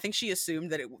was like, I think she assumed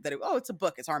that oh, it's a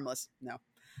book, it's harmless. No.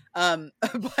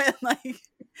 But like,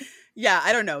 yeah,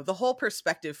 I don't know. The whole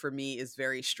perspective for me is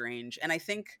very strange. And I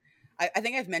think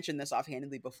I've mentioned this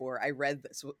offhandedly before. I read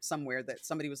this somewhere that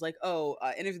somebody was like, oh,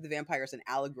 Interview with the Vampire is an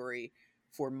allegory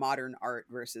for modern art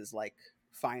versus like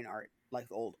fine art, like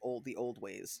the old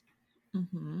ways,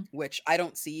 Mm-hmm. which I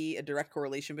don't see a direct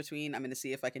correlation between. I'm going to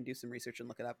see if I can do some research and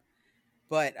look it up,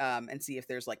 but and see if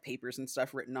there's like papers and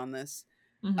stuff written on this.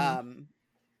 Mm-hmm. Um,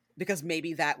 because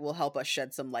maybe that will help us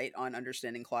shed some light on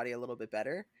understanding Claudia a little bit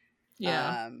better.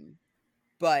 Yeah. Um,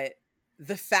 but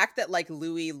the fact that like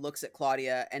Louis looks at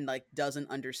Claudia and like doesn't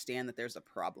understand that there's a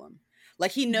problem.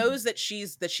 Like he knows that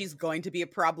she's going to be a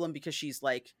problem because she's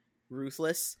like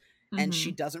ruthless and she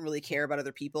Mm-hmm. doesn't really care about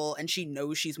other people, and she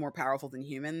knows she's more powerful than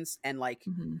humans and like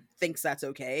Mm-hmm. thinks that's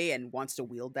okay and wants to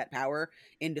wield that power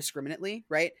indiscriminately,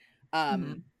 right?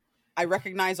 Mm-hmm. I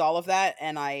recognize all of that,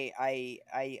 and I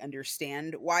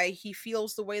understand why he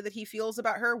feels the way that he feels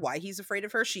about her, why he's afraid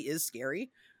of her. She is scary.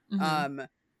 Mm-hmm. Um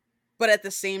but at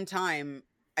the same time,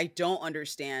 I don't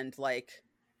understand, like,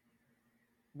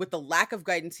 with the lack of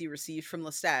guidance he received from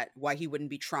Lestat, why he wouldn't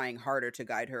be trying harder to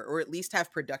guide her, or at least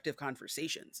have productive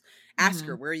conversations. Ask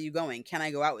her, Mm-hmm. where are you going? Can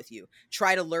I go out with you?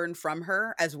 Try to learn from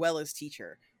her as well as teach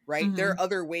her, right? There Mm-hmm. are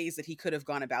other ways that he could have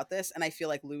gone about this. And I feel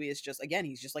like Louis is just, again,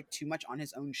 he's just like too much on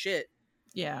his own shit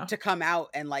Yeah. to come out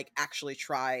and like actually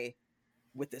try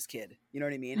with this kid. You know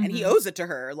what I mean? And he Mm-hmm. owes it to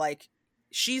her. Like,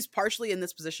 she's partially in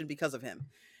this position because of him.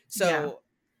 Yeah. So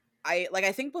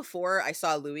I think before I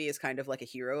saw Louis as kind of like a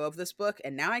hero of this book,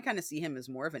 and now I kind of see him as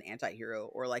more of an anti-hero,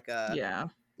 or like Yeah.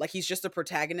 he's just a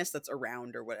protagonist that's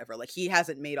around or whatever. Like, he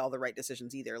hasn't made all the right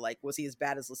decisions either. Like, was he as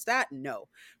bad as Lestat? No.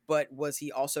 But was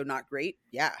he also not great?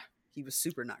 Yeah. He was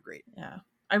super not great. Yeah.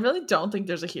 I really don't think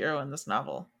there's a hero in this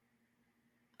novel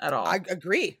at I all.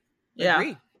 agree.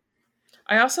 Yeah.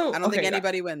 I also I don't think okay.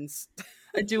 anybody wins.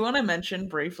 I do want to mention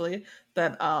briefly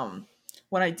that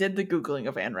when I did the googling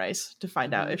of Anne Rice to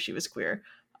find out Mhm. if she was queer,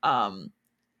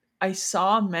 I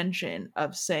saw mention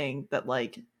of saying that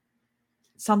like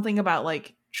something about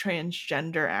like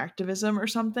transgender activism or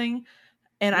something,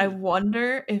 and I Mm.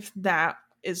 wonder if that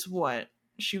is what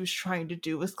she was trying to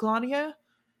do with Claudia.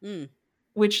 Mm.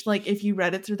 Which, like, if you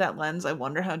read it through that lens, I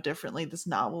wonder how differently this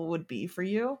novel would be for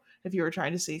you if you were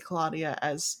trying to see Claudia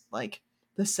as like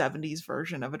the 70s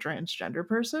version of a transgender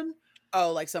person.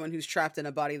 Oh, like someone who's trapped in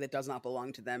a body that does not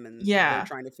belong to them, and they're Yeah.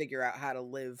 trying to figure out how to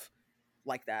live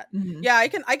like that. Mm-hmm. Yeah, I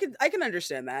can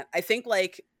understand that. I think,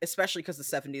 like, especially because the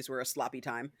 70s were a sloppy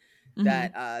time, Mm-hmm.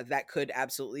 that that could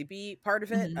absolutely be part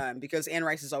of it. Mm-hmm. Because Anne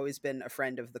Rice has always been a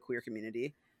friend of the queer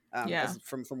community, Yeah. as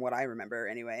from what I remember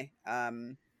anyway.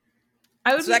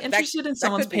 I would So be interested in that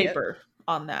someone's could be it. paper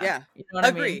on that. Yeah. You know what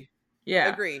I mean? Agree.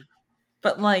 Yeah. Agree.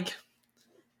 But like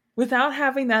without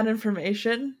having that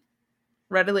information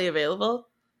readily available,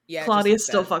 Yeah, it just looks Claudia's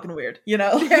still bad. fucking weird, you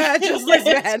know? Yeah, it just looks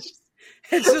bad.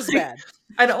 It's just Like, bad.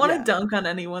 I don't want to Yeah. dunk on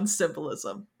anyone's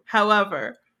symbolism.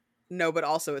 However, No, but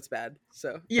also it's bad.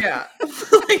 So yeah.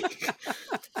 Like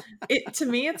it to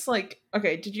me it's like,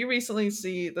 okay, did you recently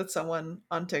see that someone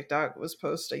on TikTok was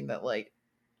posting that like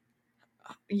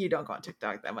you don't go on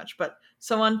TikTok that much, but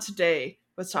someone today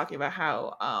was talking about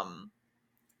how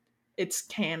it's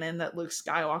canon that Luke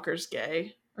Skywalker's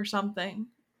gay or something.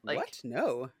 Like what?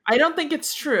 No. I don't think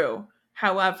it's true.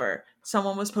 However,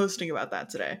 someone was posting about that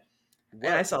today. And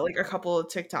I Whoa. saw like a couple of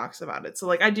TikToks about it. So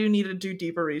like I do need to do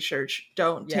deeper research.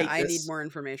 Don't Yeah, take I need this. more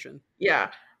information.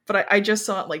 Yeah. But I just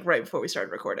saw it like right before we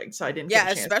started recording, so I didn't get a Yeah,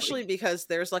 chance to especially like because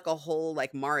there's like a whole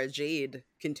like Mara Jade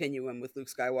continuum with Luke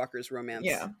Skywalker's romance.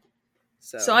 yeah.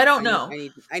 So So I don't I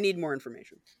need know. I need more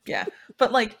information. Yeah.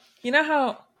 But like, you know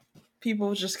how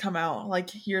people just come out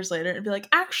like years later and be like,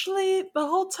 actually, the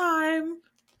whole time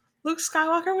Luke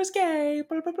Skywalker was gay.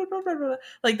 Blah, blah, blah, blah, blah, blah.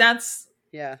 Like that's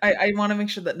Yeah. I want to make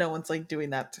sure that no one's like doing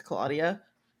that to Claudia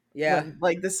Yeah. when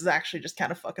like this is actually just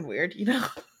kind of fucking weird, you know?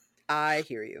 I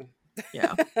hear you.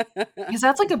 Yeah. Because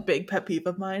that's like a big pet peeve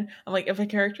of mine. I'm like, if a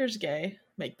character's gay,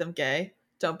 make them gay.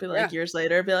 Don't be like Yeah. years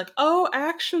later, be like, oh,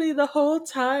 actually, the whole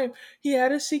time he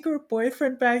had a secret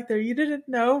boyfriend back there. You didn't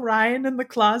know Ryan in the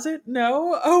closet?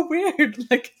 No? Oh, weird.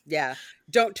 Like, Yeah.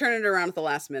 Don't turn it around at the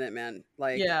last minute, man.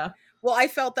 Like, yeah, well, I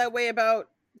felt that way about,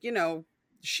 you know,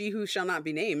 She Who Shall Not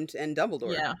Be Named and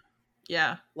Dumbledore. yeah,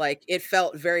 yeah. Like, it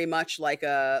felt very much like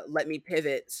a let me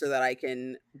pivot so that I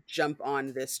can jump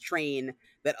on this train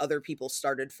that other people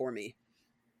started for me.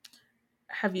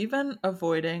 Have you been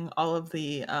avoiding all of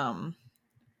the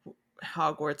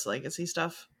Hogwarts Legacy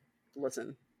stuff?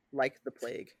 Listen, like the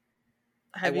plague.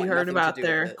 I Have you want heard nothing to about do with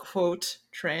their it. quote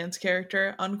trans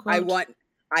character I unquote? want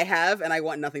I have and I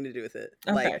want nothing to do with it.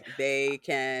 Okay. Like they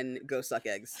can go suck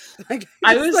eggs. Like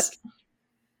I it's was like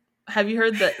have you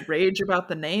heard the rage about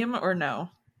the name or no?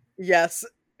 yes,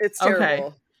 it's Okay.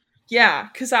 terrible. Yeah,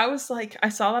 because I was like, I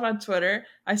saw that on Twitter.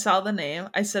 I saw the name.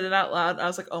 I said it out loud. I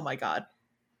was like, oh my God.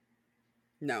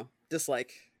 No,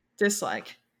 dislike.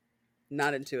 Dislike.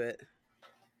 Not into it.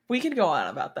 We could go on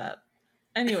about that.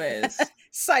 Anyways,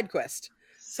 Side quest.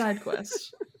 side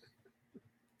quest.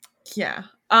 Yeah.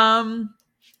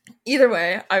 Either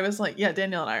way, I was like, yeah,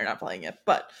 Danielle and I are not playing it,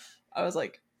 but I was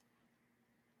like,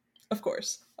 of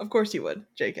course. Of course you would,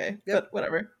 JK. Yep. But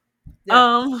whatever.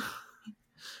 Yeah.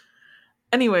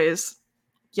 Anyways,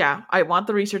 yeah, I want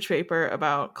the research paper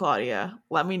about Claudia.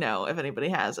 Let me know if anybody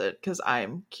has it, because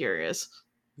I'm curious.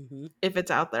 Mm-hmm. If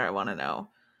it's out there, I want to know.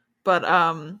 But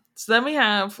so then we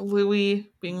have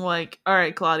Louis being like, all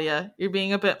right, Claudia, you're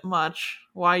being a bit much.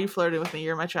 Why are you flirting with me?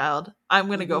 You're my child. I'm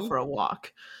gonna go Mm-hmm. for a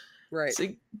walk. Right. So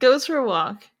he goes for a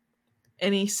walk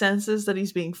and he senses that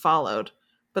he's being followed,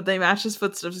 but they match his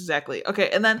footsteps exactly. Okay,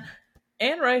 and then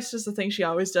Anne Rice does the thing she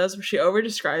always does where she over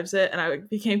describes it, and I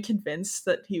became convinced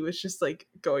that he was just like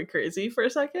going crazy for a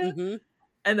second. Mm-hmm.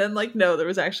 And then, like, no, there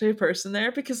was actually a person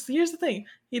there. Because here's the thing.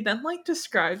 He then, like,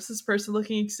 describes this person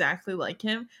looking exactly like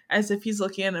him as if he's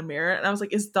looking in a mirror. And I was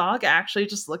like, is Dog actually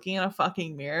just looking in a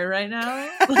fucking mirror right now?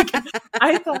 Like,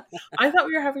 I thought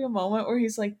we were having a moment where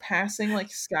he's, like, passing,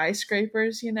 like,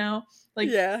 skyscrapers, you know? Like,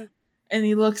 yeah. and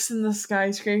he looks in the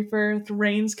skyscraper. The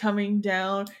rain's coming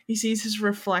down. He sees his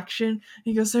reflection.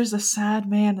 He goes, there's a sad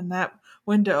man in that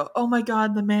window. Oh, my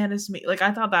God, the man is me. Like, I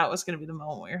thought that was going to be the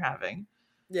moment we were having.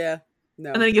 Yeah.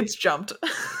 No. And then he gets jumped.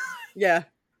 Yeah.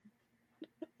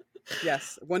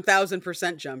 Yes.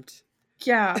 1000% jumped.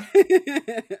 Yeah.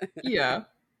 Yeah.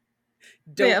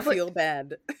 Don't feel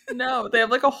bad. No, they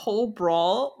have like a whole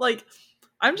brawl. Like,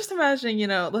 I'm just imagining, you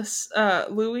know, this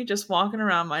Louis just walking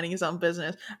around minding his own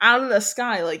business. Out of the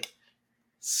sky, like,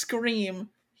 scream.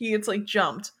 He gets like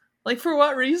jumped. Like, for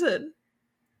what reason?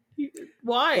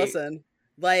 Why? Listen,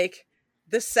 like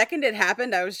the second it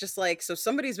happened, I was just like, so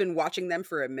somebody's been watching them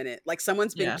for a minute. Like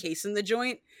someone's been Yeah. casing the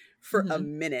joint for a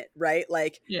minute, right?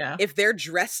 Like Yeah. if they're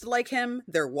dressed like him,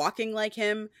 they're walking like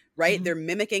him, right? Mhm. They're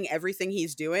mimicking everything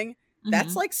he's doing. Mhm.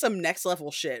 That's like some next level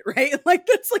shit, right? Like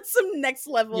that's like some next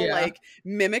level Yeah. like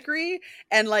mimicry.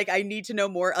 And like I need to know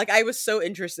more. Like I was so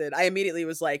interested. I immediately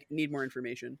was like, need more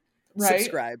information. Right?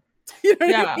 Subscribe. You know what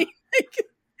Yeah. I mean? Like,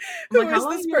 I'm like, who how is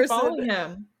long this have you been person? following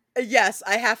him? Yes,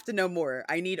 I have to know more.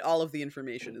 I need all of the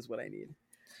information is what I need.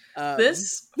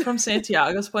 This, from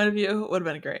Santiago's point of view, would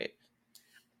have been great.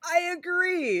 I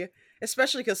agree.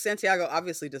 Especially because Santiago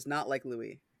obviously does not like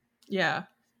Louis. Yeah.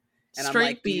 And Straight I'm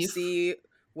like, beef. do you see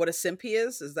what a simp he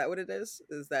is? Is that what it is?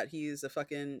 Is that he's a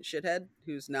fucking shithead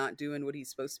who's not doing what he's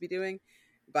supposed to be doing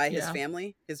by his Yeah.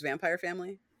 family, his vampire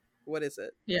family? What is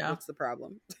it? Yeah. What's the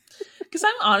problem? Because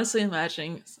I'm honestly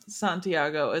imagining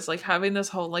Santiago is like having this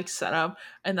whole like setup,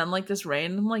 and then like this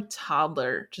random like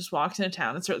toddler just walks into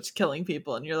town and starts killing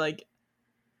people, and you're like,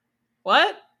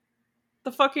 what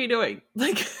the fuck are you doing?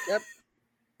 Like, Yep.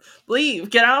 leave,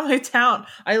 get out of my town.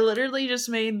 I literally just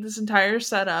made this entire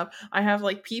setup. I have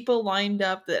like people lined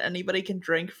up that anybody can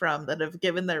drink from that have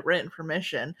given their written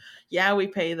permission. Yeah, we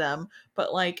pay them,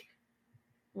 but like,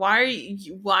 why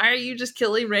are you just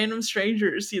killing random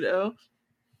strangers, you know?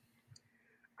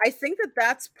 I think that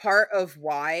that's part of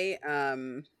why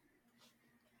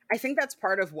I think that's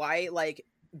part of why like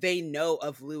they know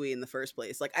of Louis in the first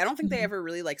place. Like I don't think they Mhm. ever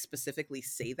really like specifically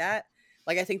say that.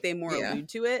 Like I think they more Yeah. allude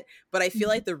to it, but I feel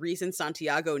Mhm. like the reason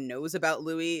Santiago knows about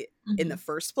Louis in the Mhm.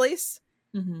 first place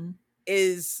Mhm.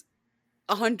 is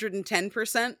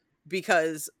 110%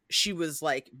 because she was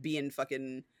like being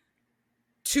fucking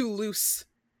too loose,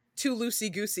 too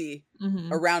loosey goosey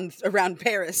Mhm. around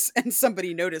Paris, and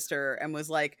somebody noticed her and was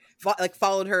like like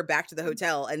followed her back to the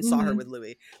hotel and saw her Mhm. with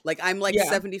Louis. Like I'm like Yeah.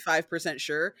 75%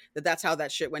 sure that that's how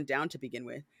that shit went down to begin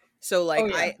with. So Oh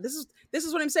like yeah. this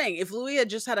is what I'm saying. If Louis had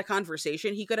just had a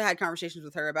conversation, he could have had conversations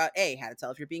with her about A, how to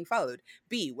tell if you're being followed,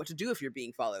 B, what to do if you're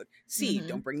being followed, C, Mhm.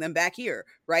 don't bring them back here,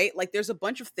 right? Like there's a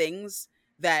bunch of things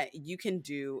that you can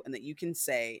do and that you can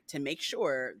say to make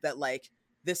sure that like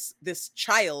this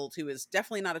child who is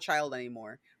definitely not a child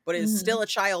anymore, but is still Mhm. a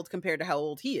child compared to how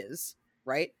old he is,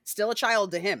 right? Still a child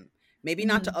to him. Maybe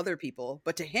not to Mhm. other people,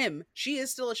 but to him, she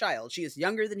is still a child. She is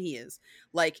younger than he is.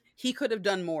 Like, he could have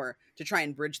done more to try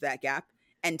and bridge that gap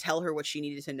and tell her what she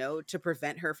needed to know to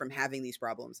prevent her from having these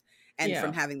problems and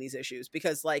from Yeah. having these issues.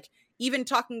 Because, like, even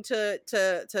talking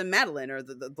to Madeline or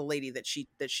the lady that she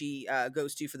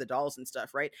goes to for the dolls and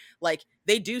stuff, right? Like,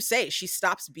 they do say she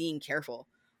stops being careful.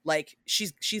 Like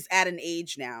she's at an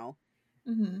age now,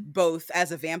 Mhm. both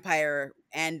as a vampire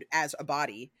and as a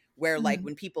body, where like Mhm.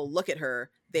 when people look at her,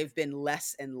 they've been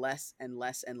less and less and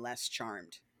less and less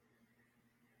charmed.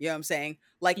 You know what I'm saying?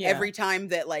 Like Yeah. every time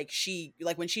that like she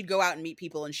like when she'd go out and meet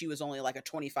people and she was only like a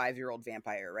 25-year-old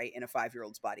vampire, right? In a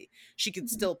 5-year-old's body. She could Mhm.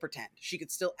 still pretend. She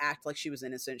could still act like she was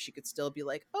innocent. She could still be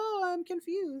like, "Oh, I'm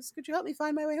confused. Could you help me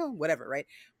find my way home?" Whatever, right?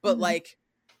 But Mhm. like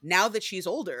now that she's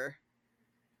older,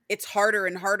 it's harder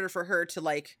and harder for her to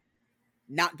like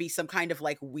not be some kind of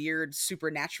like weird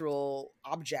supernatural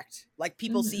object. Like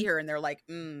people see Mhm. her and they're like,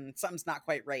 something's not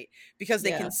quite right because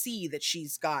they can Yeah. see that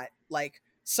she's got like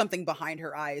something behind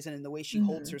her eyes and in the way she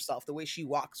holds Mhm. herself, the way she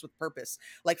walks with purpose.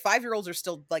 Like 5-year-olds are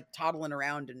still like toddling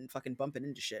around and fucking bumping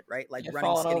into shit, right? Like Yeah. running,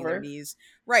 Falling skidding their over. knees,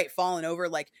 right? Falling over.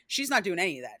 Like she's not doing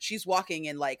any of that. She's walking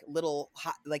in like little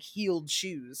hot, like heeled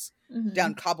shoes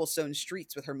down Mhm. cobblestone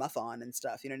streets with her muff on and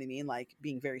stuff. You know what I mean? Like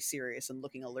being very serious and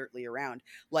looking alertly around.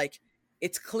 Like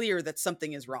it's clear that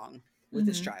something is wrong with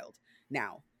this Mhm. child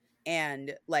now.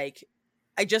 And like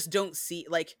I just don't see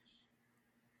like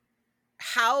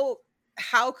how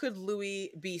how could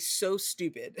Louis be so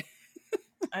stupid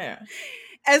Yeah.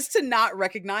 as to not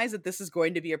recognize that this is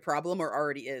going to be a problem or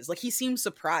already is. Like he seems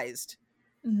surprised.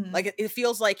 Mhm. Like it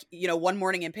feels like, you know, one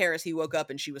morning in Paris he woke up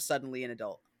and she was suddenly an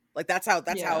adult. Like Yeah.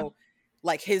 that's how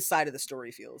like his side of the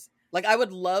story feels. Like I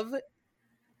would love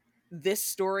this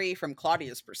story from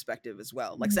Claudia's perspective as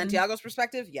well. Like Mhm. Santiago's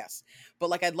perspective, yes. But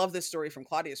like I'd love this story from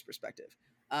Claudia's perspective.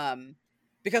 Um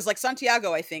because like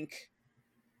Santiago, I think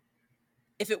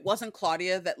if it wasn't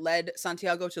Claudia that led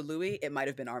Santiago to Louis, it might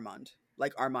have been Armand.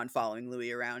 Like Armand following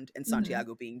Louis around and Mhm.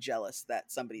 Santiago being jealous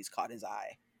that somebody's caught his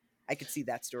eye. I could see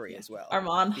that story Yeah. as well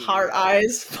Armand being a hard reality.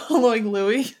 eyes following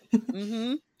Louis.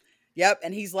 Mhm. Yep,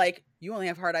 and he's like, "You only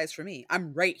have hard eyes for me.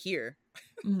 I'm right here.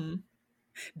 Mhm.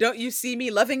 Don't you see me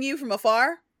loving you from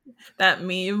afar?" That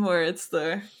meme where it's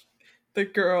the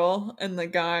girl and the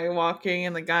guy walking,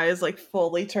 and the guy is like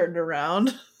fully turned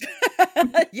around.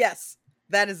 Yes,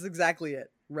 that is exactly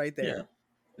it right Yeah. there.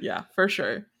 Yeah, for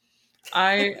sure.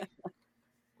 I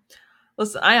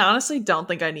listen. I honestly don't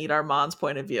think I need Armand's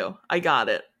point of view. I got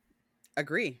it.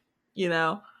 Agree. You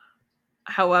know.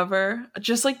 However,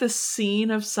 just like the scene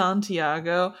of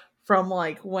Santiago from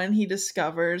like when he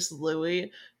discovers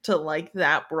Louis to like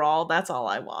that brawl, that's all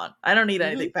I want. I don't need Mhm.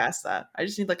 anything past that. I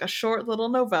just need like a short little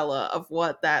novella of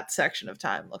what that section of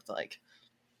time looked like.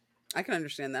 I can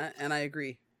understand that, and I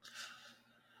agree.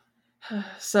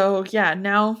 So yeah,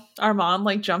 now Armand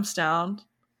like jumps down,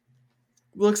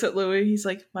 looks at Louis, he's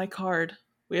like, "My card.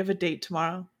 We have a date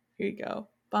tomorrow. Here you go.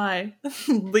 Bye."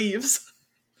 Leaves.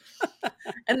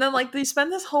 And then like they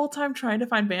spend this whole time trying to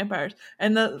find vampires.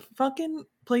 And the fucking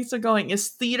place they're going is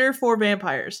theater for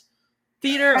vampires.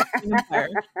 theater of vampire.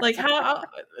 Like how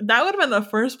that would have been the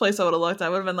first place I would have looked. I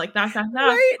would have been like, knock, knock, knock.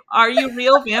 Right? Are you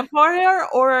real vampire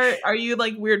or are you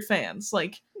like weird fans?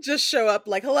 Like, Just show up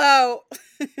like, hello.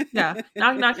 yeah,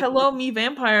 knock, knock. Hello, me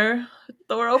vampire.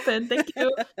 Door open. Thank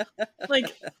you.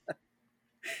 Like,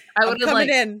 I I'm would have coming like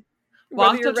in,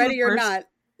 whether walked you're up to the ready or first. not.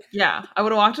 Yeah, I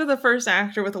would have walked to the first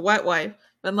actor with a wet wipe.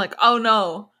 Been like, oh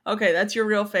no, okay, that's your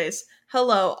real face.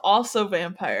 Hello, also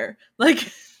vampire.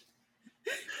 Like,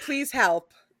 Please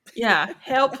help. yeah,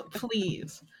 help,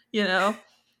 please. You know,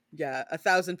 Yeah,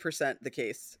 1,000% the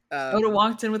case. I would have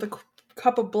walked in with a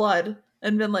cup of blood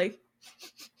and been like,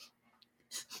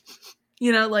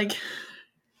 you know, like,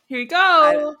 here you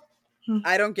I go.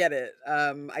 I don't get it.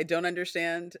 I don't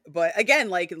understand. But again,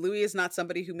 like Louis is not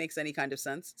somebody who makes any kind of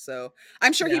sense. So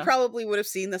I'm sure he Yeah, probably would have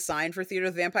seen the sign for Theater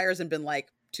of Vampires and been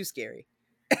like, too scary.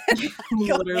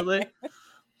 literally.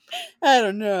 I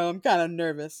don't know. I'm kind of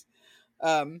nervous.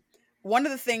 Um, one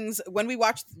of the things when we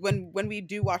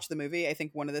do watch the movie, I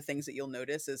think one of the things that you'll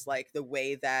notice is like the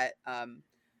way that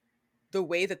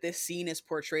this scene is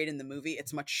portrayed in the movie.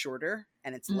 It's much shorter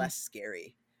and it's Mm, less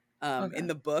scary. okay. In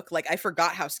the book, like I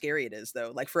forgot how scary it is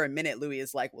though. Like for a minute, Louis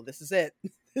is like, "Well, this is it.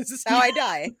 This is how I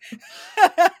die."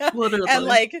 And Literally.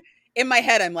 like in my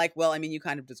head, I'm like, "Well, I mean, you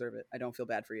kind of deserve it. I don't feel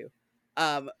bad for you."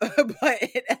 But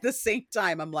at the same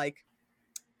time, I'm like,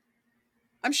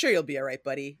 I'm sure you'll be all right,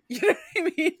 buddy. You know what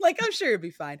I mean? Like, I'm sure you'll be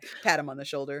fine. Pat him on the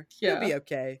shoulder. You'll Yeah. be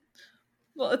okay.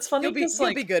 Well, it's funny because, You'll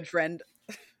be like, good, friend.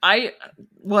 I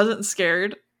wasn't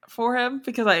scared for him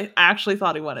because I actually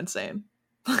thought he went insane.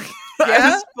 I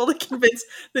Yeah? was fully convinced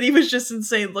that he was just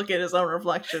insane looking at his own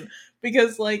reflection.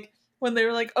 Because, like, when they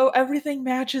were like, oh, everything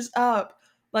matches up,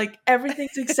 like,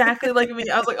 everything's exactly like me,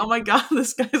 I was like, oh my god,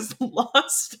 this guy's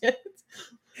lost it.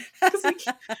 Because, like,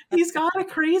 he's got a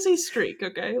crazy streak,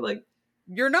 okay? Like,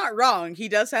 You're not wrong. He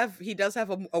does have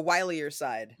a wilier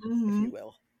side, if you mhm.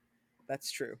 will. That's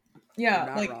true. You're Yeah,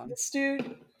 not like, wrong. this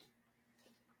dude,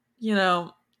 you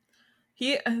know,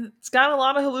 he's got a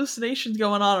lot of hallucinations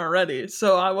going on already,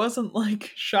 so I wasn't,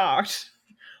 like, shocked.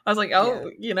 I was like, Yeah.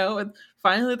 oh, you know, and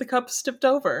finally the cup's tipped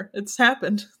over. It's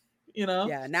happened, you know?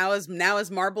 Yeah. Now his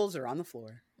marbles are on the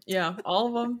floor. Yeah, all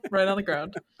of them right on the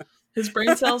ground. His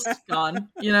brain cells gone.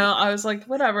 You know, I was like,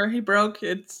 whatever, he broke.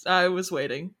 I was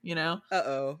waiting, you know?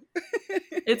 Uh-oh.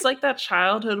 It's like that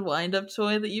childhood wind up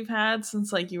toy that you've had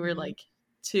since like you were Mhm. like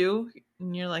 2,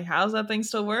 and you're like, how's that thing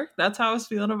still work? That's how I was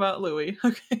feeling about Louis.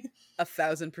 Okay.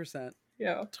 1,000%.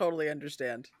 Yeah. Totally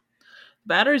understand.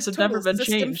 Batteries have never Total been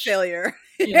system changed. failure.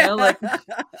 You know, like,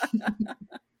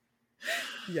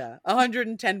 Yeah,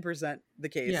 110% the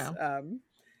case. yeah.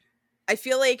 I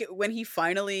feel like when he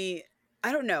finally,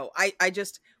 I don't know, I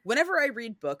just, whenever I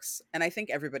read books, and I think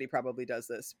everybody probably does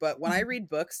this, but when I Mhm. read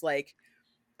books, like,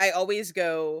 I always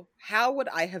go, how would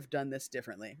I have done this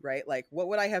differently, right? Like, what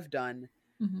would I have done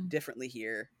Mhm. differently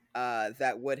here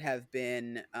that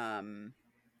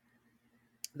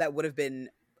would have been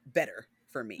better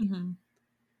for me? Mhm.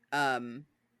 Um,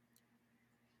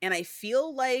 and I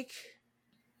feel like,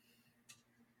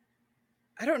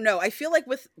 I don't know. I feel like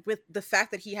with the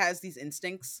fact that he has these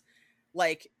instincts,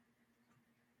 like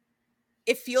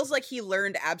it feels like he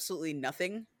learned absolutely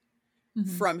nothing Mhm.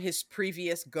 from his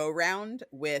previous go round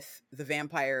with the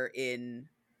vampire in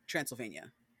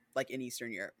Transylvania, like in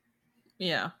Eastern Europe.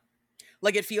 Yeah.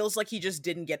 Like it feels like he just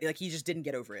didn't get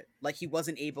over it. Like he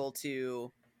wasn't able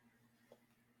to,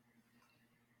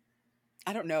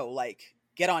 I don't know, like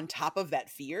get on top of that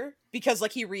fear because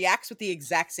like he reacts with the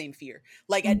exact same fear.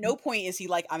 Like at Mhm. no point is he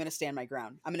like, I'm gonna stand my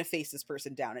ground. I'm gonna face this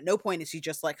person down. At no point is he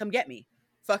just like, come get me.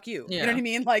 Fuck you. You know what Yeah. I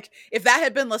mean? Like if that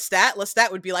had been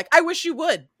Lestat would be like, I wish you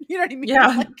would. You know what I mean? Yeah.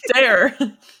 Like Dare.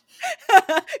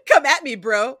 come at me,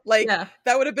 bro. Like Yeah.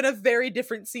 that would have been a very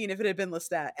different scene if it had been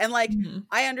Lestat. And like Mhm.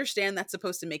 I understand that's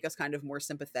supposed to make us kind of more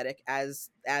sympathetic as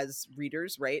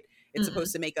readers, right? It's supposed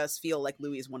Mhm. to make us feel like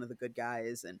Louis is one of the good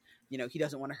guys and you know, he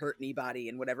doesn't want to hurt anybody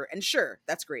and whatever. And sure,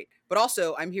 that's great. But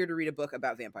also, I'm here to read a book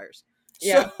about vampires. So,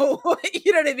 Yeah.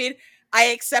 you know what I mean? I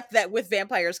accept that with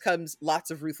vampires comes lots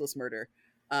of ruthless murder.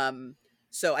 Um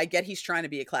so I get he's trying to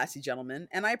be a classy gentleman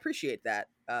and I appreciate that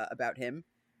about him.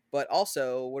 But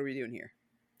also, what are we doing here?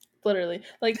 Literally.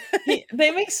 Like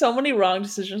they make so many wrong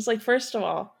decisions. Like first of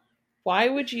all, why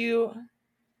would you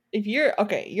if you're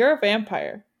a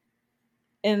vampire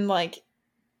in like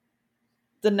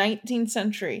the 19th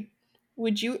century,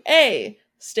 would you A,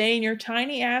 stay in your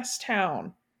tiny ass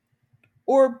town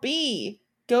or B,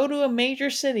 go to a major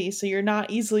city so you're not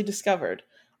easily discovered?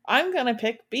 I'm going to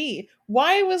pick B.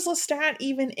 Why was Lestat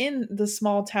even in the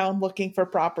small town looking for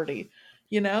property?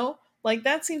 You know? Like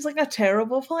that seems like a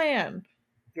terrible plan.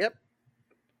 Yep.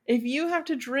 If you have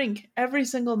to drink every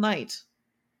single night,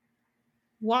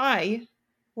 why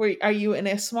are you in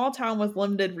a small town with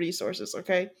limited resources,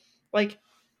 okay? Like,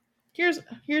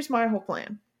 here's my whole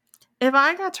plan. If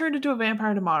I got turned into a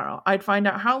vampire tomorrow, I'd find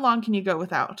out how long can you go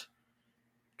without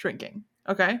drinking,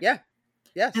 okay? Yeah. And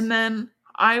Yes. then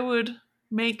I would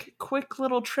make quick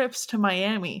little trips to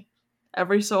Miami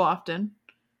every so often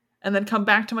and then come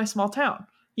back to my small town,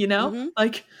 you know? Mm-hmm.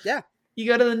 Like, Yeah. you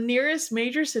go to the nearest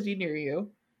major city near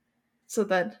you so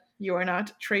that you are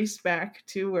not traced back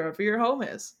to wherever your home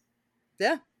is.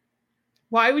 Yeah.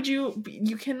 Why would you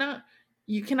cannot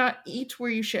eat where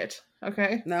you shit,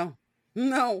 okay? No.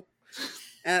 No.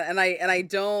 And I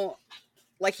don't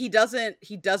like he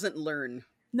doesn't learn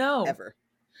No. ever.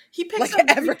 He picks Like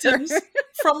up ever. victims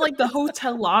from like the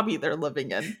hotel lobby they're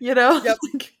living in, you know? Yep.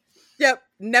 Like, Yep.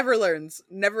 Never learns.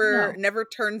 Never no. never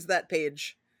turns that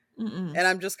page. Mm-mm. And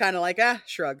I'm just kind of like,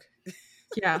 shrug.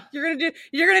 Yeah, You're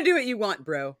gonna do what you want,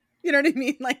 bro. You know what I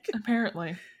mean? Like,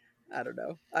 apparently. I don't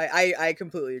know. I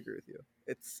completely agree with you.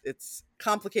 It's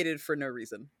complicated for no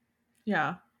reason.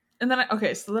 Yeah. And then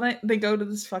they go to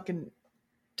this fucking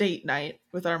date night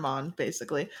with Armand,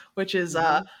 basically, which is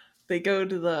Mm-hmm. they go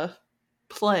to the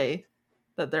play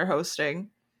that they're hosting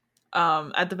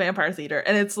at the Vampire Theater,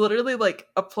 and it's literally like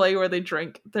a play where they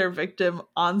drink their victim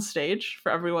on stage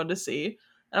for everyone to see.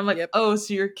 And I'm like, Yep. oh,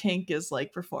 so your kink is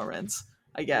like performance,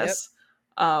 I Yep. guess.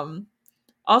 Um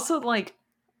Also, like,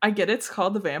 I get it's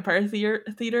called the Vampire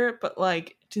Theater, but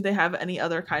like, do they have any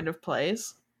other kind of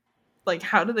plays? Like,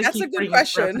 how do they That's a keep good bringing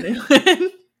question. revenue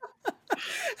in?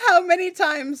 How many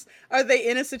times are they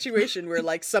in a situation where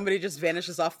like somebody just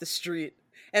vanishes off the street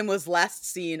and was last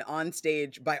seen on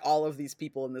stage by all of these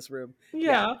people in this room?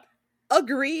 Yeah. Yeah.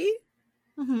 Agree.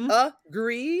 Mm-hmm.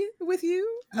 Agree with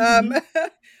you. Mm-hmm.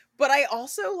 But I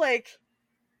also like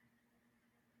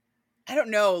I don't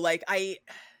know, like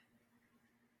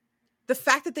the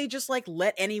fact that they just like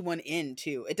let anyone in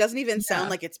too. It doesn't even sound Yeah.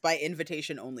 like it's by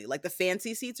invitation only. Like the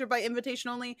fancy seats are by invitation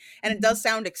only, and it Mm-hmm. does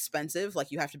sound expensive.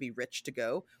 Like you have to be rich to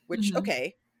go. Which Mm-hmm.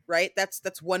 okay, right?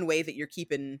 That's one way that you're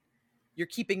keeping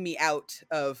me out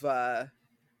of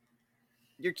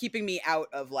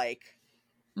like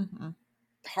Mm-hmm.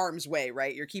 harm's way,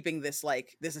 right? You're keeping this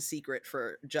a secret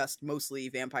for just mostly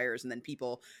vampires and then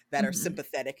people that are Mm-hmm.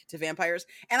 sympathetic to vampires.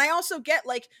 And I also get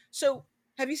like so.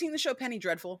 Have you seen the show Penny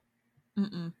Dreadful?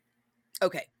 Mm-mm.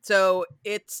 Okay, so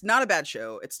it's not a bad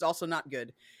show. It's also not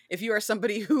good. If you are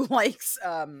somebody who likes,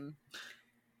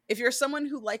 if you're someone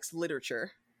who likes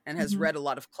literature and has Mm-hmm. read a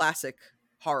lot of classic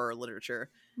horror literature,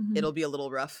 Mm-hmm. it'll be a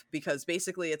little rough because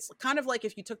basically it's kind of like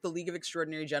if you took the League of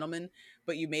Extraordinary Gentlemen,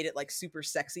 but you made it like super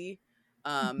sexy,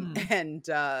 Mm-hmm. and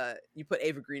you put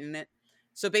Ava Green in it.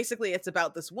 So basically, it's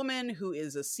about this woman who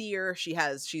is a seer.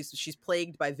 She's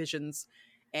plagued by visions,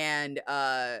 and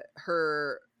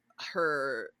her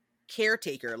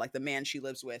caretaker, like the man she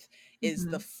lives with, is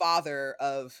Mm-hmm. the father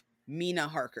of Mina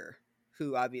Harker,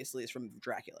 who obviously is from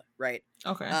Dracula, right?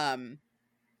 Okay. Um,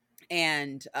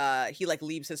 and he like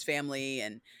leaves his family,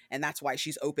 and that's why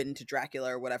she's open to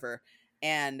Dracula or whatever.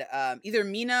 And either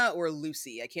Mina or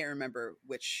Lucy, I can't remember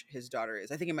which his daughter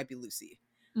is. I think it might be Lucy.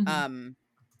 Mm-hmm. Um,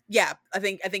 yeah, I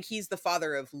think he's the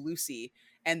father of Lucy,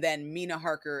 and then Mina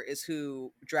Harker is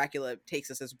who Dracula takes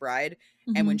as his bride.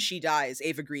 And when Mm-hmm. she dies,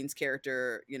 Ava Green's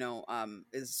character,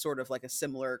 is sort of like a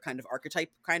similar kind of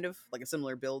archetype, kind of like a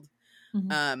similar build.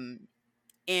 Mm-hmm. Um,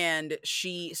 and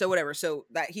so whatever. So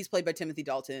that he's played by Timothy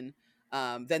Dalton.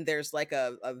 Then there's like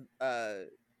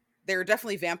there are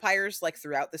definitely vampires like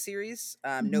throughout the series.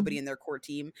 Mm-hmm. Nobody in their core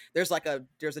team. There's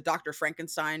a Dr.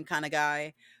 Frankenstein kind of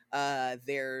guy.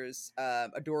 There's a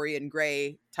Dorian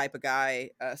Gray type of guy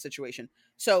situation.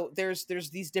 So there's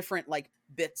these different like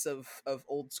bits of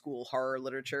old school horror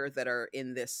literature that are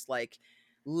in this like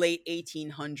late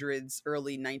 1800s,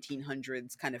 early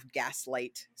 1900s kind of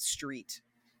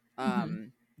Mm-hmm.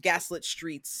 gaslit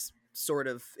streets sort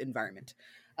of environment.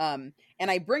 And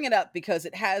I bring it up because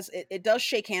it does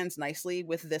shake hands nicely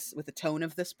with the tone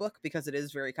of this book, because it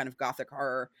is very kind of gothic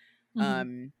horror.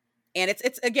 Mm-hmm. And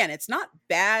it's again, it's not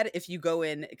bad if you go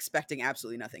in expecting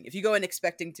absolutely nothing. If you go in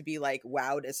expecting to be like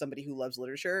wowed as somebody who loves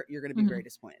literature, you're going to be Mm-hmm. very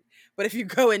disappointed. But if you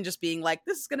go in just being like,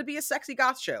 this is going to be a sexy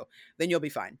goth show, then you'll be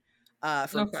fine.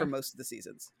 For Okay. most of the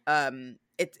seasons.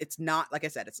 It's not, like I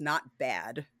said, it's not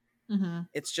bad. Mm-hmm.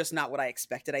 It's just not what I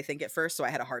expected, I think, at first. So I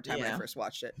had a hard time when I Yeah. first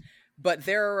watched it. But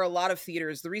there are a lot of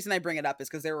theaters. The reason I bring it up is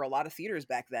because there were a lot of theaters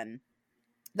back then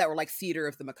that were like theater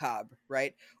of the macabre,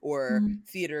 right? Or Mm-hmm.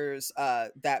 theaters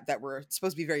that were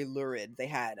supposed to be very lurid. They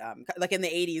had like in the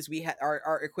 80s, we had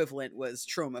our equivalent was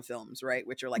trauma films, right?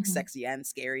 Which are like Mm-hmm. sexy and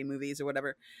scary movies or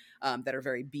whatever, that are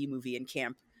very B movie and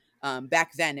camp.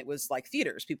 Back then it was like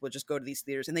theaters. People would just go to these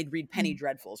theaters and they'd read penny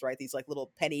dreadfuls, right? These like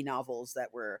little penny novels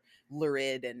that were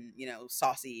lurid and, you know,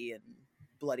 saucy and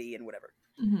bloody and whatever.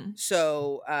 Mm-hmm.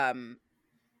 So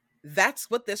that's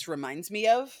what this reminds me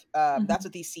of. That's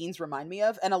what these scenes remind me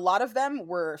of. And a lot of them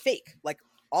were fake. Like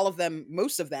all of them,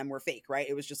 most of them were fake, right?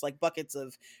 It was just like buckets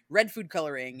of red food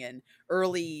coloring and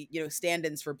early, you know,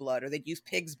 stand-ins for blood, or they'd use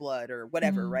pig's blood or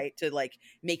whatever, Mm-hmm. right? To like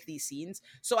make these scenes.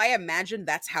 So I imagine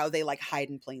that's how they like hide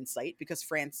in plain sight, because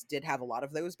France did have a lot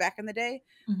of those back in the day,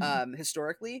 Mm-hmm.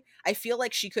 historically. I feel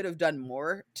like she could have done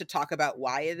more to talk about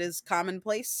why it is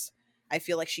commonplace. I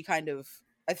feel like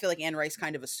I feel like Anne Rice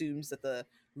kind of assumes that the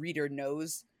reader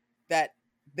knows that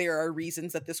there are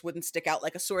reasons that this wouldn't stick out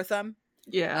like a sore thumb.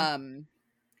 Yeah. Um,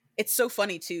 it's so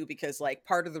funny too, because like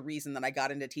part of the reason that I got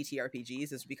into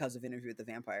TTRPGs is because of Interview with the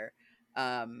Vampire.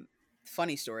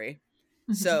 Funny story.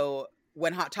 Mm-hmm. So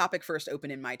when Hot Topic first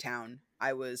opened in my town,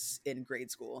 I was in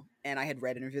grade school and I had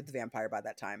read Interview with the Vampire by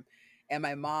that time. And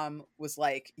my mom was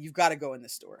like, "You've got to go in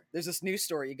this store. There's this new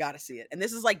store. You got to see it." And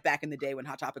this is like back in the day when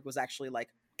Hot Topic was actually like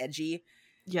edgy,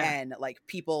 Yeah. and like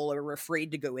people were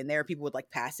afraid to go in there. People would like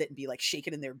pass it and be like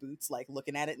shaking in their boots, like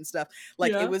looking at it and stuff.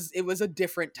 Like Yeah. it was a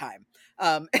different time.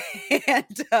 Um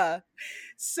and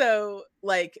so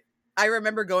like I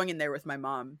remember going in there with my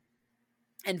mom,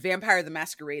 and Vampire the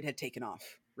Masquerade had taken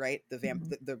off, right? Mm-hmm.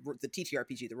 The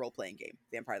TTRPG, the role-playing game,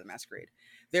 Vampire the Masquerade.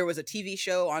 There was a TV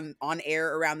show on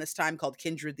air around this time called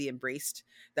Kindred the Embraced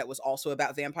that was also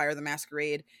about Vampire the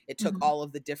Masquerade. It took Mm-hmm. all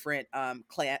of the different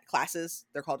classes.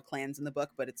 They're called clans in the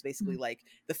book, but it's basically like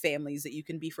the families that you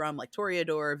can be from, like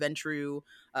Toreador, Ventru,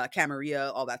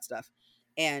 Camarilla, all that stuff.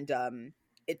 And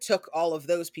it took all of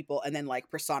those people and then like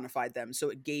personified them. So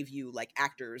it gave you like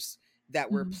actors that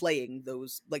were Mm-hmm. playing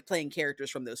those, like playing characters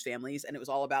from those families, and it was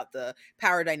all about the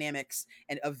power dynamics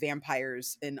and of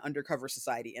vampires in undercover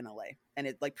society in LA. And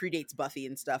it like predates Buffy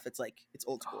and stuff. It's like it's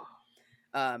old school.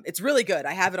 It's really good.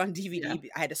 I have it on Yeah. DVD.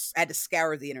 I had to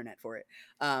scour the internet for it.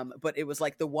 But it was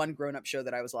like the one grown-up show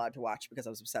that I was allowed to watch because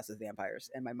I was obsessed with vampires.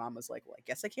 And my mom was like, "Well, I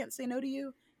guess I can't say no to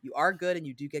you. You are good and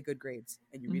you do get good grades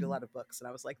and you read a Mm-hmm. lot of books." And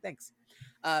I was like, "Thanks."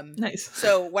 Um, Nice.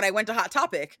 so when I went to Hot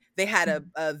Topic, they had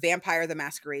a Vampire the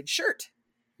Masquerade shirt,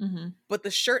 Mm-hmm. but the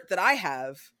shirt that I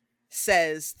have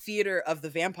says Theater of the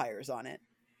Vampires on it,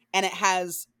 and it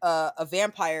has a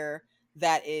vampire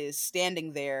that is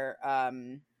standing there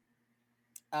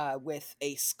with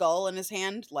a skull in his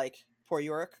hand, like poor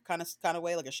Yorick kind of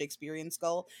way, like a Shakespearean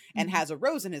skull, and Mm-hmm. has a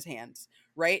rose in his hands.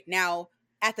 Right now,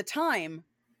 at the time,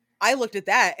 I looked at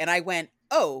that and I went,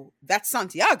 "Oh, that's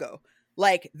Santiago.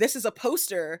 Like this is a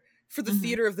poster for the Mm-hmm.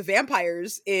 Theater of the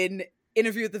Vampires in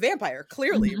Interview with the Vampire,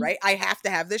 clearly, Mm-hmm. right? I have to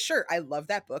have this shirt. I love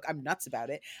that book. I'm nuts about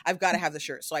it. I've got to have the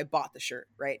shirt." So I bought the shirt,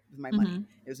 right, with my money. Mm-hmm.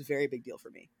 It was a very big deal for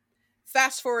me.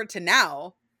 Fast forward to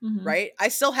now, Mm-hmm. right? I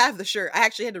still have the shirt. I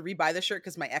actually had to rebuy the shirt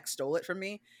because my ex stole it from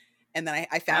me. And then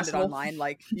I found it Asshole. online,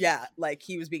 like, yeah, like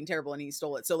he was being terrible and he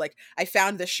stole it. So like I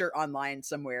found this shirt online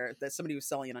somewhere that somebody was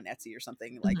selling it on Etsy or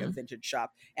something, like a Mm-hmm. vintage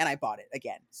shop, and I bought it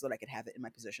again so that I could have it in my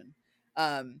possession.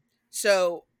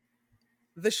 So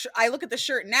I look at the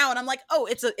shirt now and I'm like, "Oh,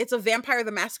 it's a Vampire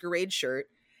the Masquerade shirt."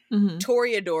 Mm-hmm.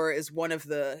 Toreador is one of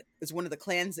the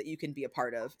clans that you can be a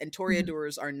part of, and Mm-hmm.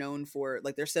 Toreadors are known for,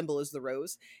 like, their symbol is the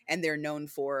rose, and they're known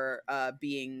for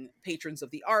being patrons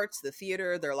of the arts, the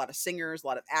theater. There are a lot of singers, a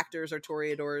lot of actors are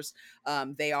Toreadors.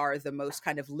 They are the most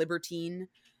kind of libertine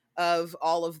of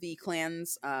all of the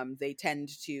clans. They tend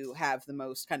to have the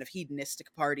most kind of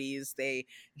hedonistic parties. They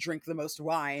drink the most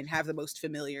wine, have the most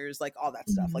familiars, like all that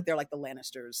stuff. Mm-hmm. Like they're like the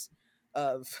Lannisters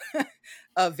of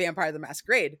of Vampire the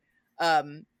Masquerade.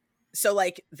 Um, so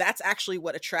like that's actually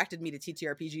what attracted me to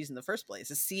TTRPGs in the first place,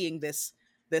 is seeing this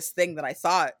thing that I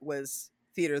thought was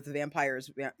Theater of the Vampires,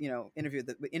 you know, interview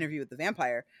with the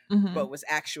vampire, Mm-hmm. but was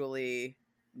actually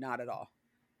not at all.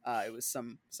 It was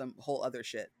some whole other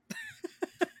shit.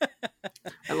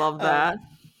 I love um that.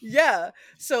 yeah,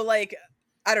 so like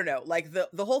I don't know, like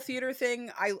the whole theater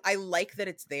thing, I like that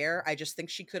it's there. I just think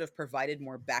she could have provided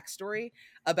more backstory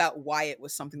about why it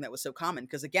was something that was so common,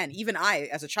 because again, even I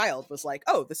as a child was like,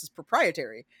 "Oh, this is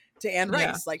proprietary to Anne Yeah.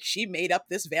 Rice, like she made up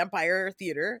this vampire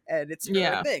theater and it's her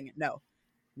Yeah. thing." No,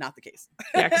 not the case.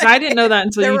 Yeah, because I didn't know that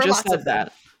until There you were just lots of said them.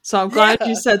 that. So I'm glad you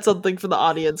Yeah. said something for the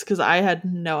audience because I had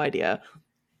no idea.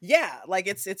 Yeah, like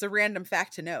it's a random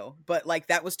fact to know, but like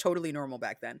that was totally normal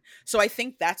back then. So I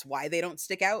think that's why they don't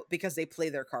stick out, because they play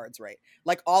their cards right.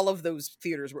 Like all of those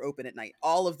theaters were open at night.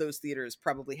 All of those theaters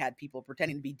probably had people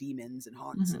pretending to be demons and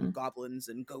haunts Mm-hmm. and goblins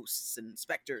and ghosts and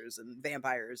specters and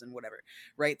vampires and whatever,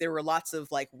 right? There were lots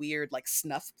of like weird like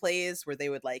snuff plays where they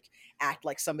would like act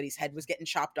like somebody's head was getting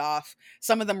chopped off.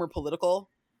 Some of them were political.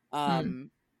 Hmm.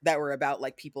 that were about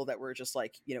like people that were just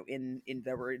like, you know, in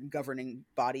that were in governing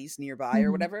bodies nearby or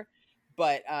Mhm. whatever.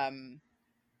 But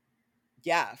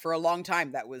yeah, for a long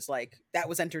time that was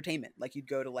entertainment. Like you'd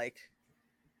go to like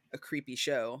a creepy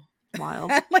show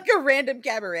Wild. at like a random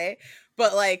cabaret,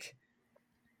 but like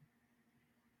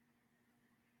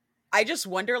I just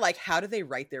wonder, like, how do they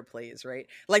write their plays, right?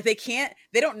 Like, they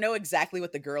don't know exactly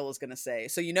what the girl is going to say.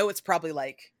 So, you know, it's probably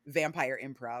like vampire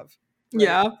improv, right?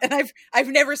 Yeah. And I've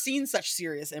never seen such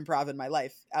serious improv in my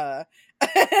life. And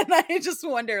I just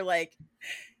wonder, like,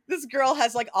 this girl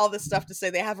has like all this stuff to say.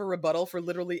 They have a rebuttal for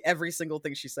literally every single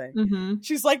thing she's saying. Mm-hmm.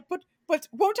 She's like, but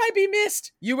won't I be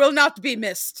missed? You will not be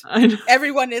missed. I know.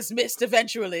 Everyone is missed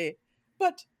eventually.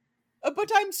 But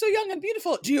I'm so young and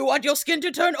beautiful. Do you want your skin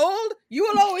to turn old? You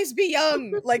will always be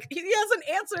young. Like, he has an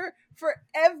answer for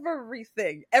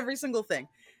everything, every single thing.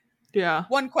 Yeah.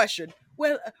 One question.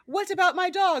 Well, what about my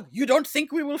dog? You don't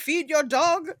think we will feed your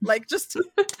dog? Like, just...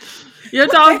 Your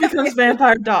dog becomes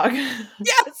vampire dog.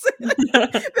 Yes!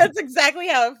 That's exactly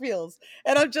how it feels.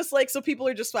 And I'm just like, so people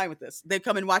are just fine with this. They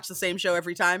come and watch the same show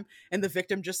every time, and the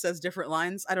victim just says different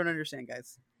lines. I don't understand,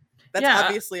 guys. That's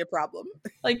obviously a problem.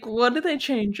 Like, what do they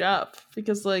change up?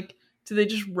 Because, like, do they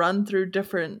just run through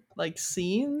different, like,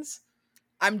 scenes?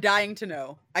 I'm dying to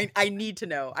know. I need to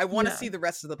know. I want to see the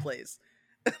rest of the plays.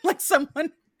 Like,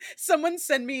 someone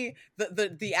send me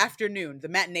the afternoon, the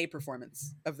matinee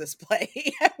performance of this play.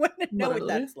 I want to know what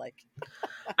that's like.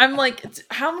 I'm like,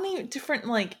 how many different,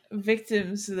 like,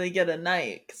 victims do they get a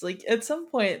night? Because, like, at some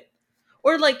point...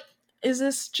 Or, like, is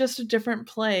this just a different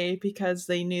play because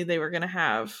they knew they were going to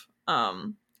have...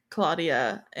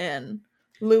 Claudia and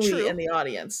Louis in the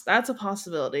audience? That's a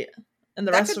possibility. And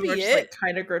the rest of them are just like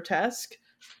kind of grotesque.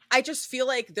 I just feel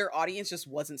like their audience just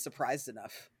wasn't surprised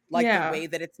enough. Like the way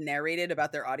that it's narrated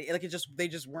about their audience, like they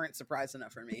just weren't surprised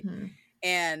enough for me. Mm-hmm.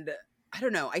 And I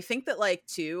don't know. I think that like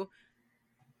too,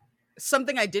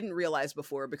 something I didn't realize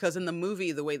before, because in the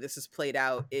movie the way this is played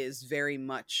out is very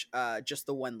much just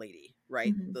the one lady,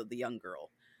 right? Mm-hmm. The young girl,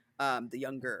 the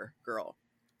younger girl.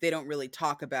 They don't really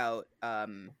talk about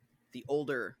the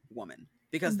older woman,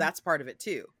 because mm-hmm. that's part of it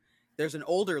too. There's an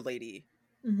older lady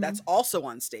mm-hmm. that's also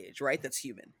on stage, right? That's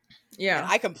human. Yeah. And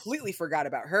I completely forgot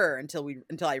about her until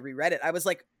I reread it. I was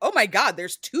like, oh my God,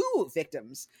 there's two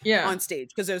victims on stage.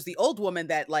 Because there's the old woman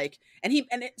that like, and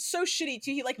it's so shitty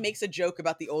too. He like makes a joke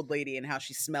about the old lady and how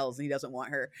she smells and he doesn't want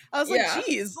her. I was like,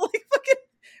 geez, like fucking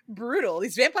brutal.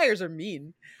 These vampires are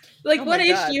mean. Like, what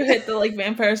age do you hit that, like,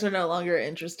 vampires are no longer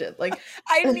interested? Like,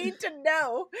 I need to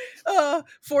know.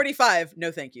 45.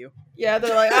 No, thank you. Yeah,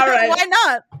 they're like, all right. Why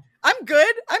not? I'm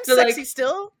good. I'm sexy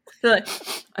still. They're like,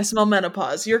 I smell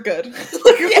menopause. You're good.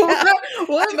 Like, yeah,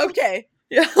 what? I'm okay.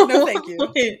 Yeah. No, thank you.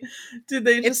 Wait, did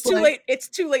they just It's too late. It's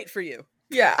too late for you.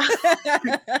 Yeah.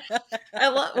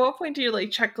 At what point do your, like,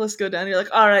 checklist go down? You're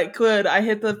like, all right, good. I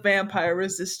hit the vampire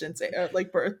resistance,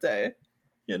 like, birthday.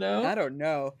 You know? I don't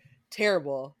know.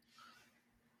 Terrible.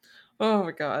 Oh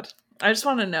my God. I just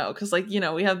want to know, because, like, you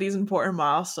know, we have these important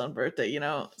milestone birthday, you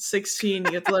know, 16,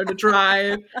 you get to learn to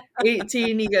drive,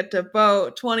 18, you get to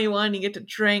vote, 21, you get to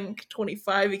drink,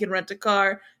 25, you can rent a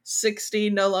car,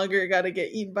 16, no longer got to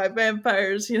get eaten by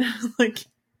vampires, you know, like,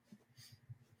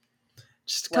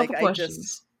 just a couple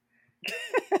questions.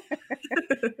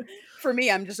 For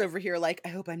me, I'm just over here like, I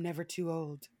hope I'm never too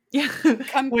old. Yeah.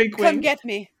 Come get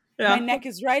me. Yeah. My neck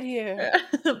is right here.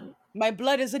 My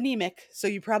blood is anemic, so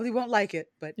you probably won't like it,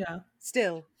 but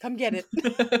still, come get it.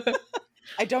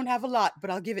 I don't have a lot, but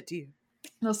I'll give it to you.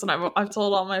 Listen, I've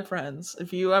told all my friends,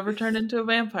 if you ever turn into a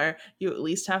vampire, you at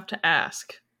least have to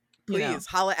ask. Please,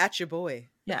 holla at your boy.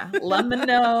 Yeah, let me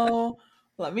know.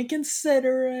 Let me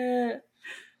consider it.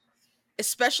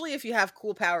 Especially if you have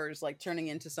cool powers, like turning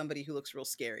into somebody who looks real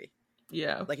scary.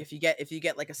 Yeah. Like if you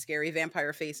get like a scary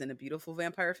vampire face and a beautiful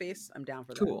vampire face, I'm down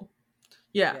for that. Cool.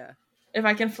 Yeah. If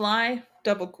I can fly,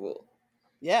 double cool.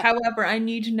 Yeah. However, I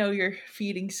need to know your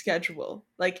feeding schedule.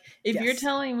 Like, if you're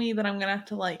telling me that I'm going to have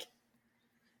to, like,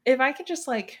 if I could just,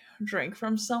 like, drink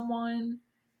from someone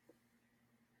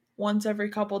once every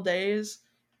couple days.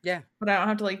 Yeah. But I don't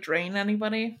have to, like, drain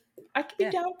anybody. I could be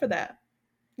down for that.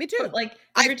 Me too. But, like,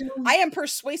 I am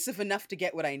persuasive enough to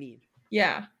get what I need.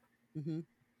 Yeah. Mm-hmm.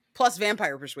 Plus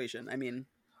vampire persuasion. I mean.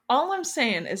 All I'm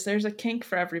saying is there's a kink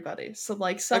for everybody. So,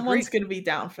 like, someone's going to be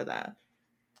down for that.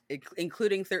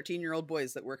 Including 13-year-old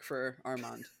boys that work for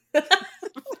Armand.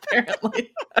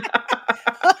 Apparently.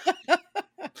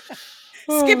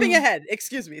 Skipping ahead.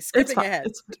 Excuse me. Skipping ahead.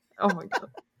 Oh my God.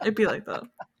 It'd be like that.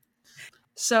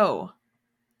 So,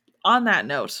 on that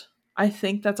note, I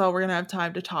think that's all we're going to have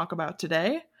time to talk about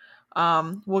today.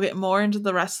 We'll get more into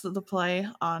the rest of the play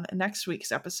on next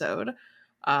week's episode.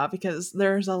 because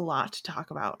there's a lot to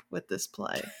talk about with this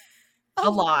play. A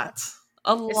lot.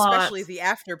 A lot. Especially the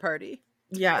after party.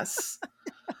 Yes.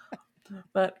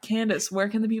 But Candace, where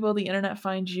can the people of the internet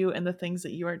find you and the things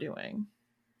that you are doing?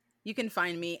 You can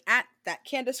find me at that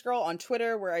Candace Girl on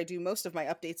Twitter, where I do most of my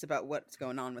updates about what's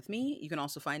going on with me. You can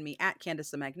also find me at Candace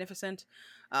the Magnificent,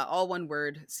 all one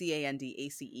word,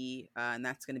 Candace, and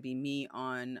that's going to be me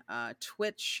on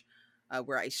Twitch,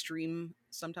 where I stream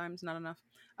sometimes, not enough,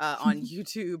 on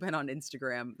YouTube and on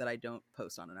Instagram that I don't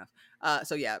post on enough.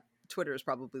 So yeah, Twitter is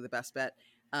probably the best bet.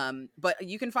 But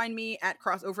you can find me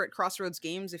over at Crossroads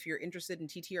Games if you're interested in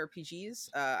TTRPGs.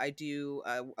 I do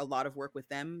a lot of work with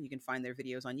them. You can find their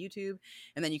videos on YouTube.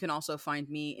 And then you can also find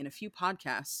me in a few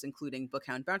podcasts, including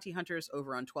Bookhound Bounty Hunters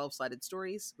over on 12 Sided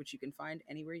Stories, which you can find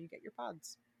anywhere you get your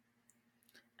pods.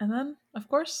 And then, of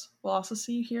course, we'll also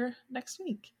see you here next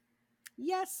week.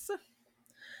 Yes.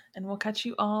 And we'll catch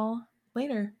you all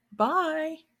later.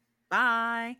 Bye. Bye.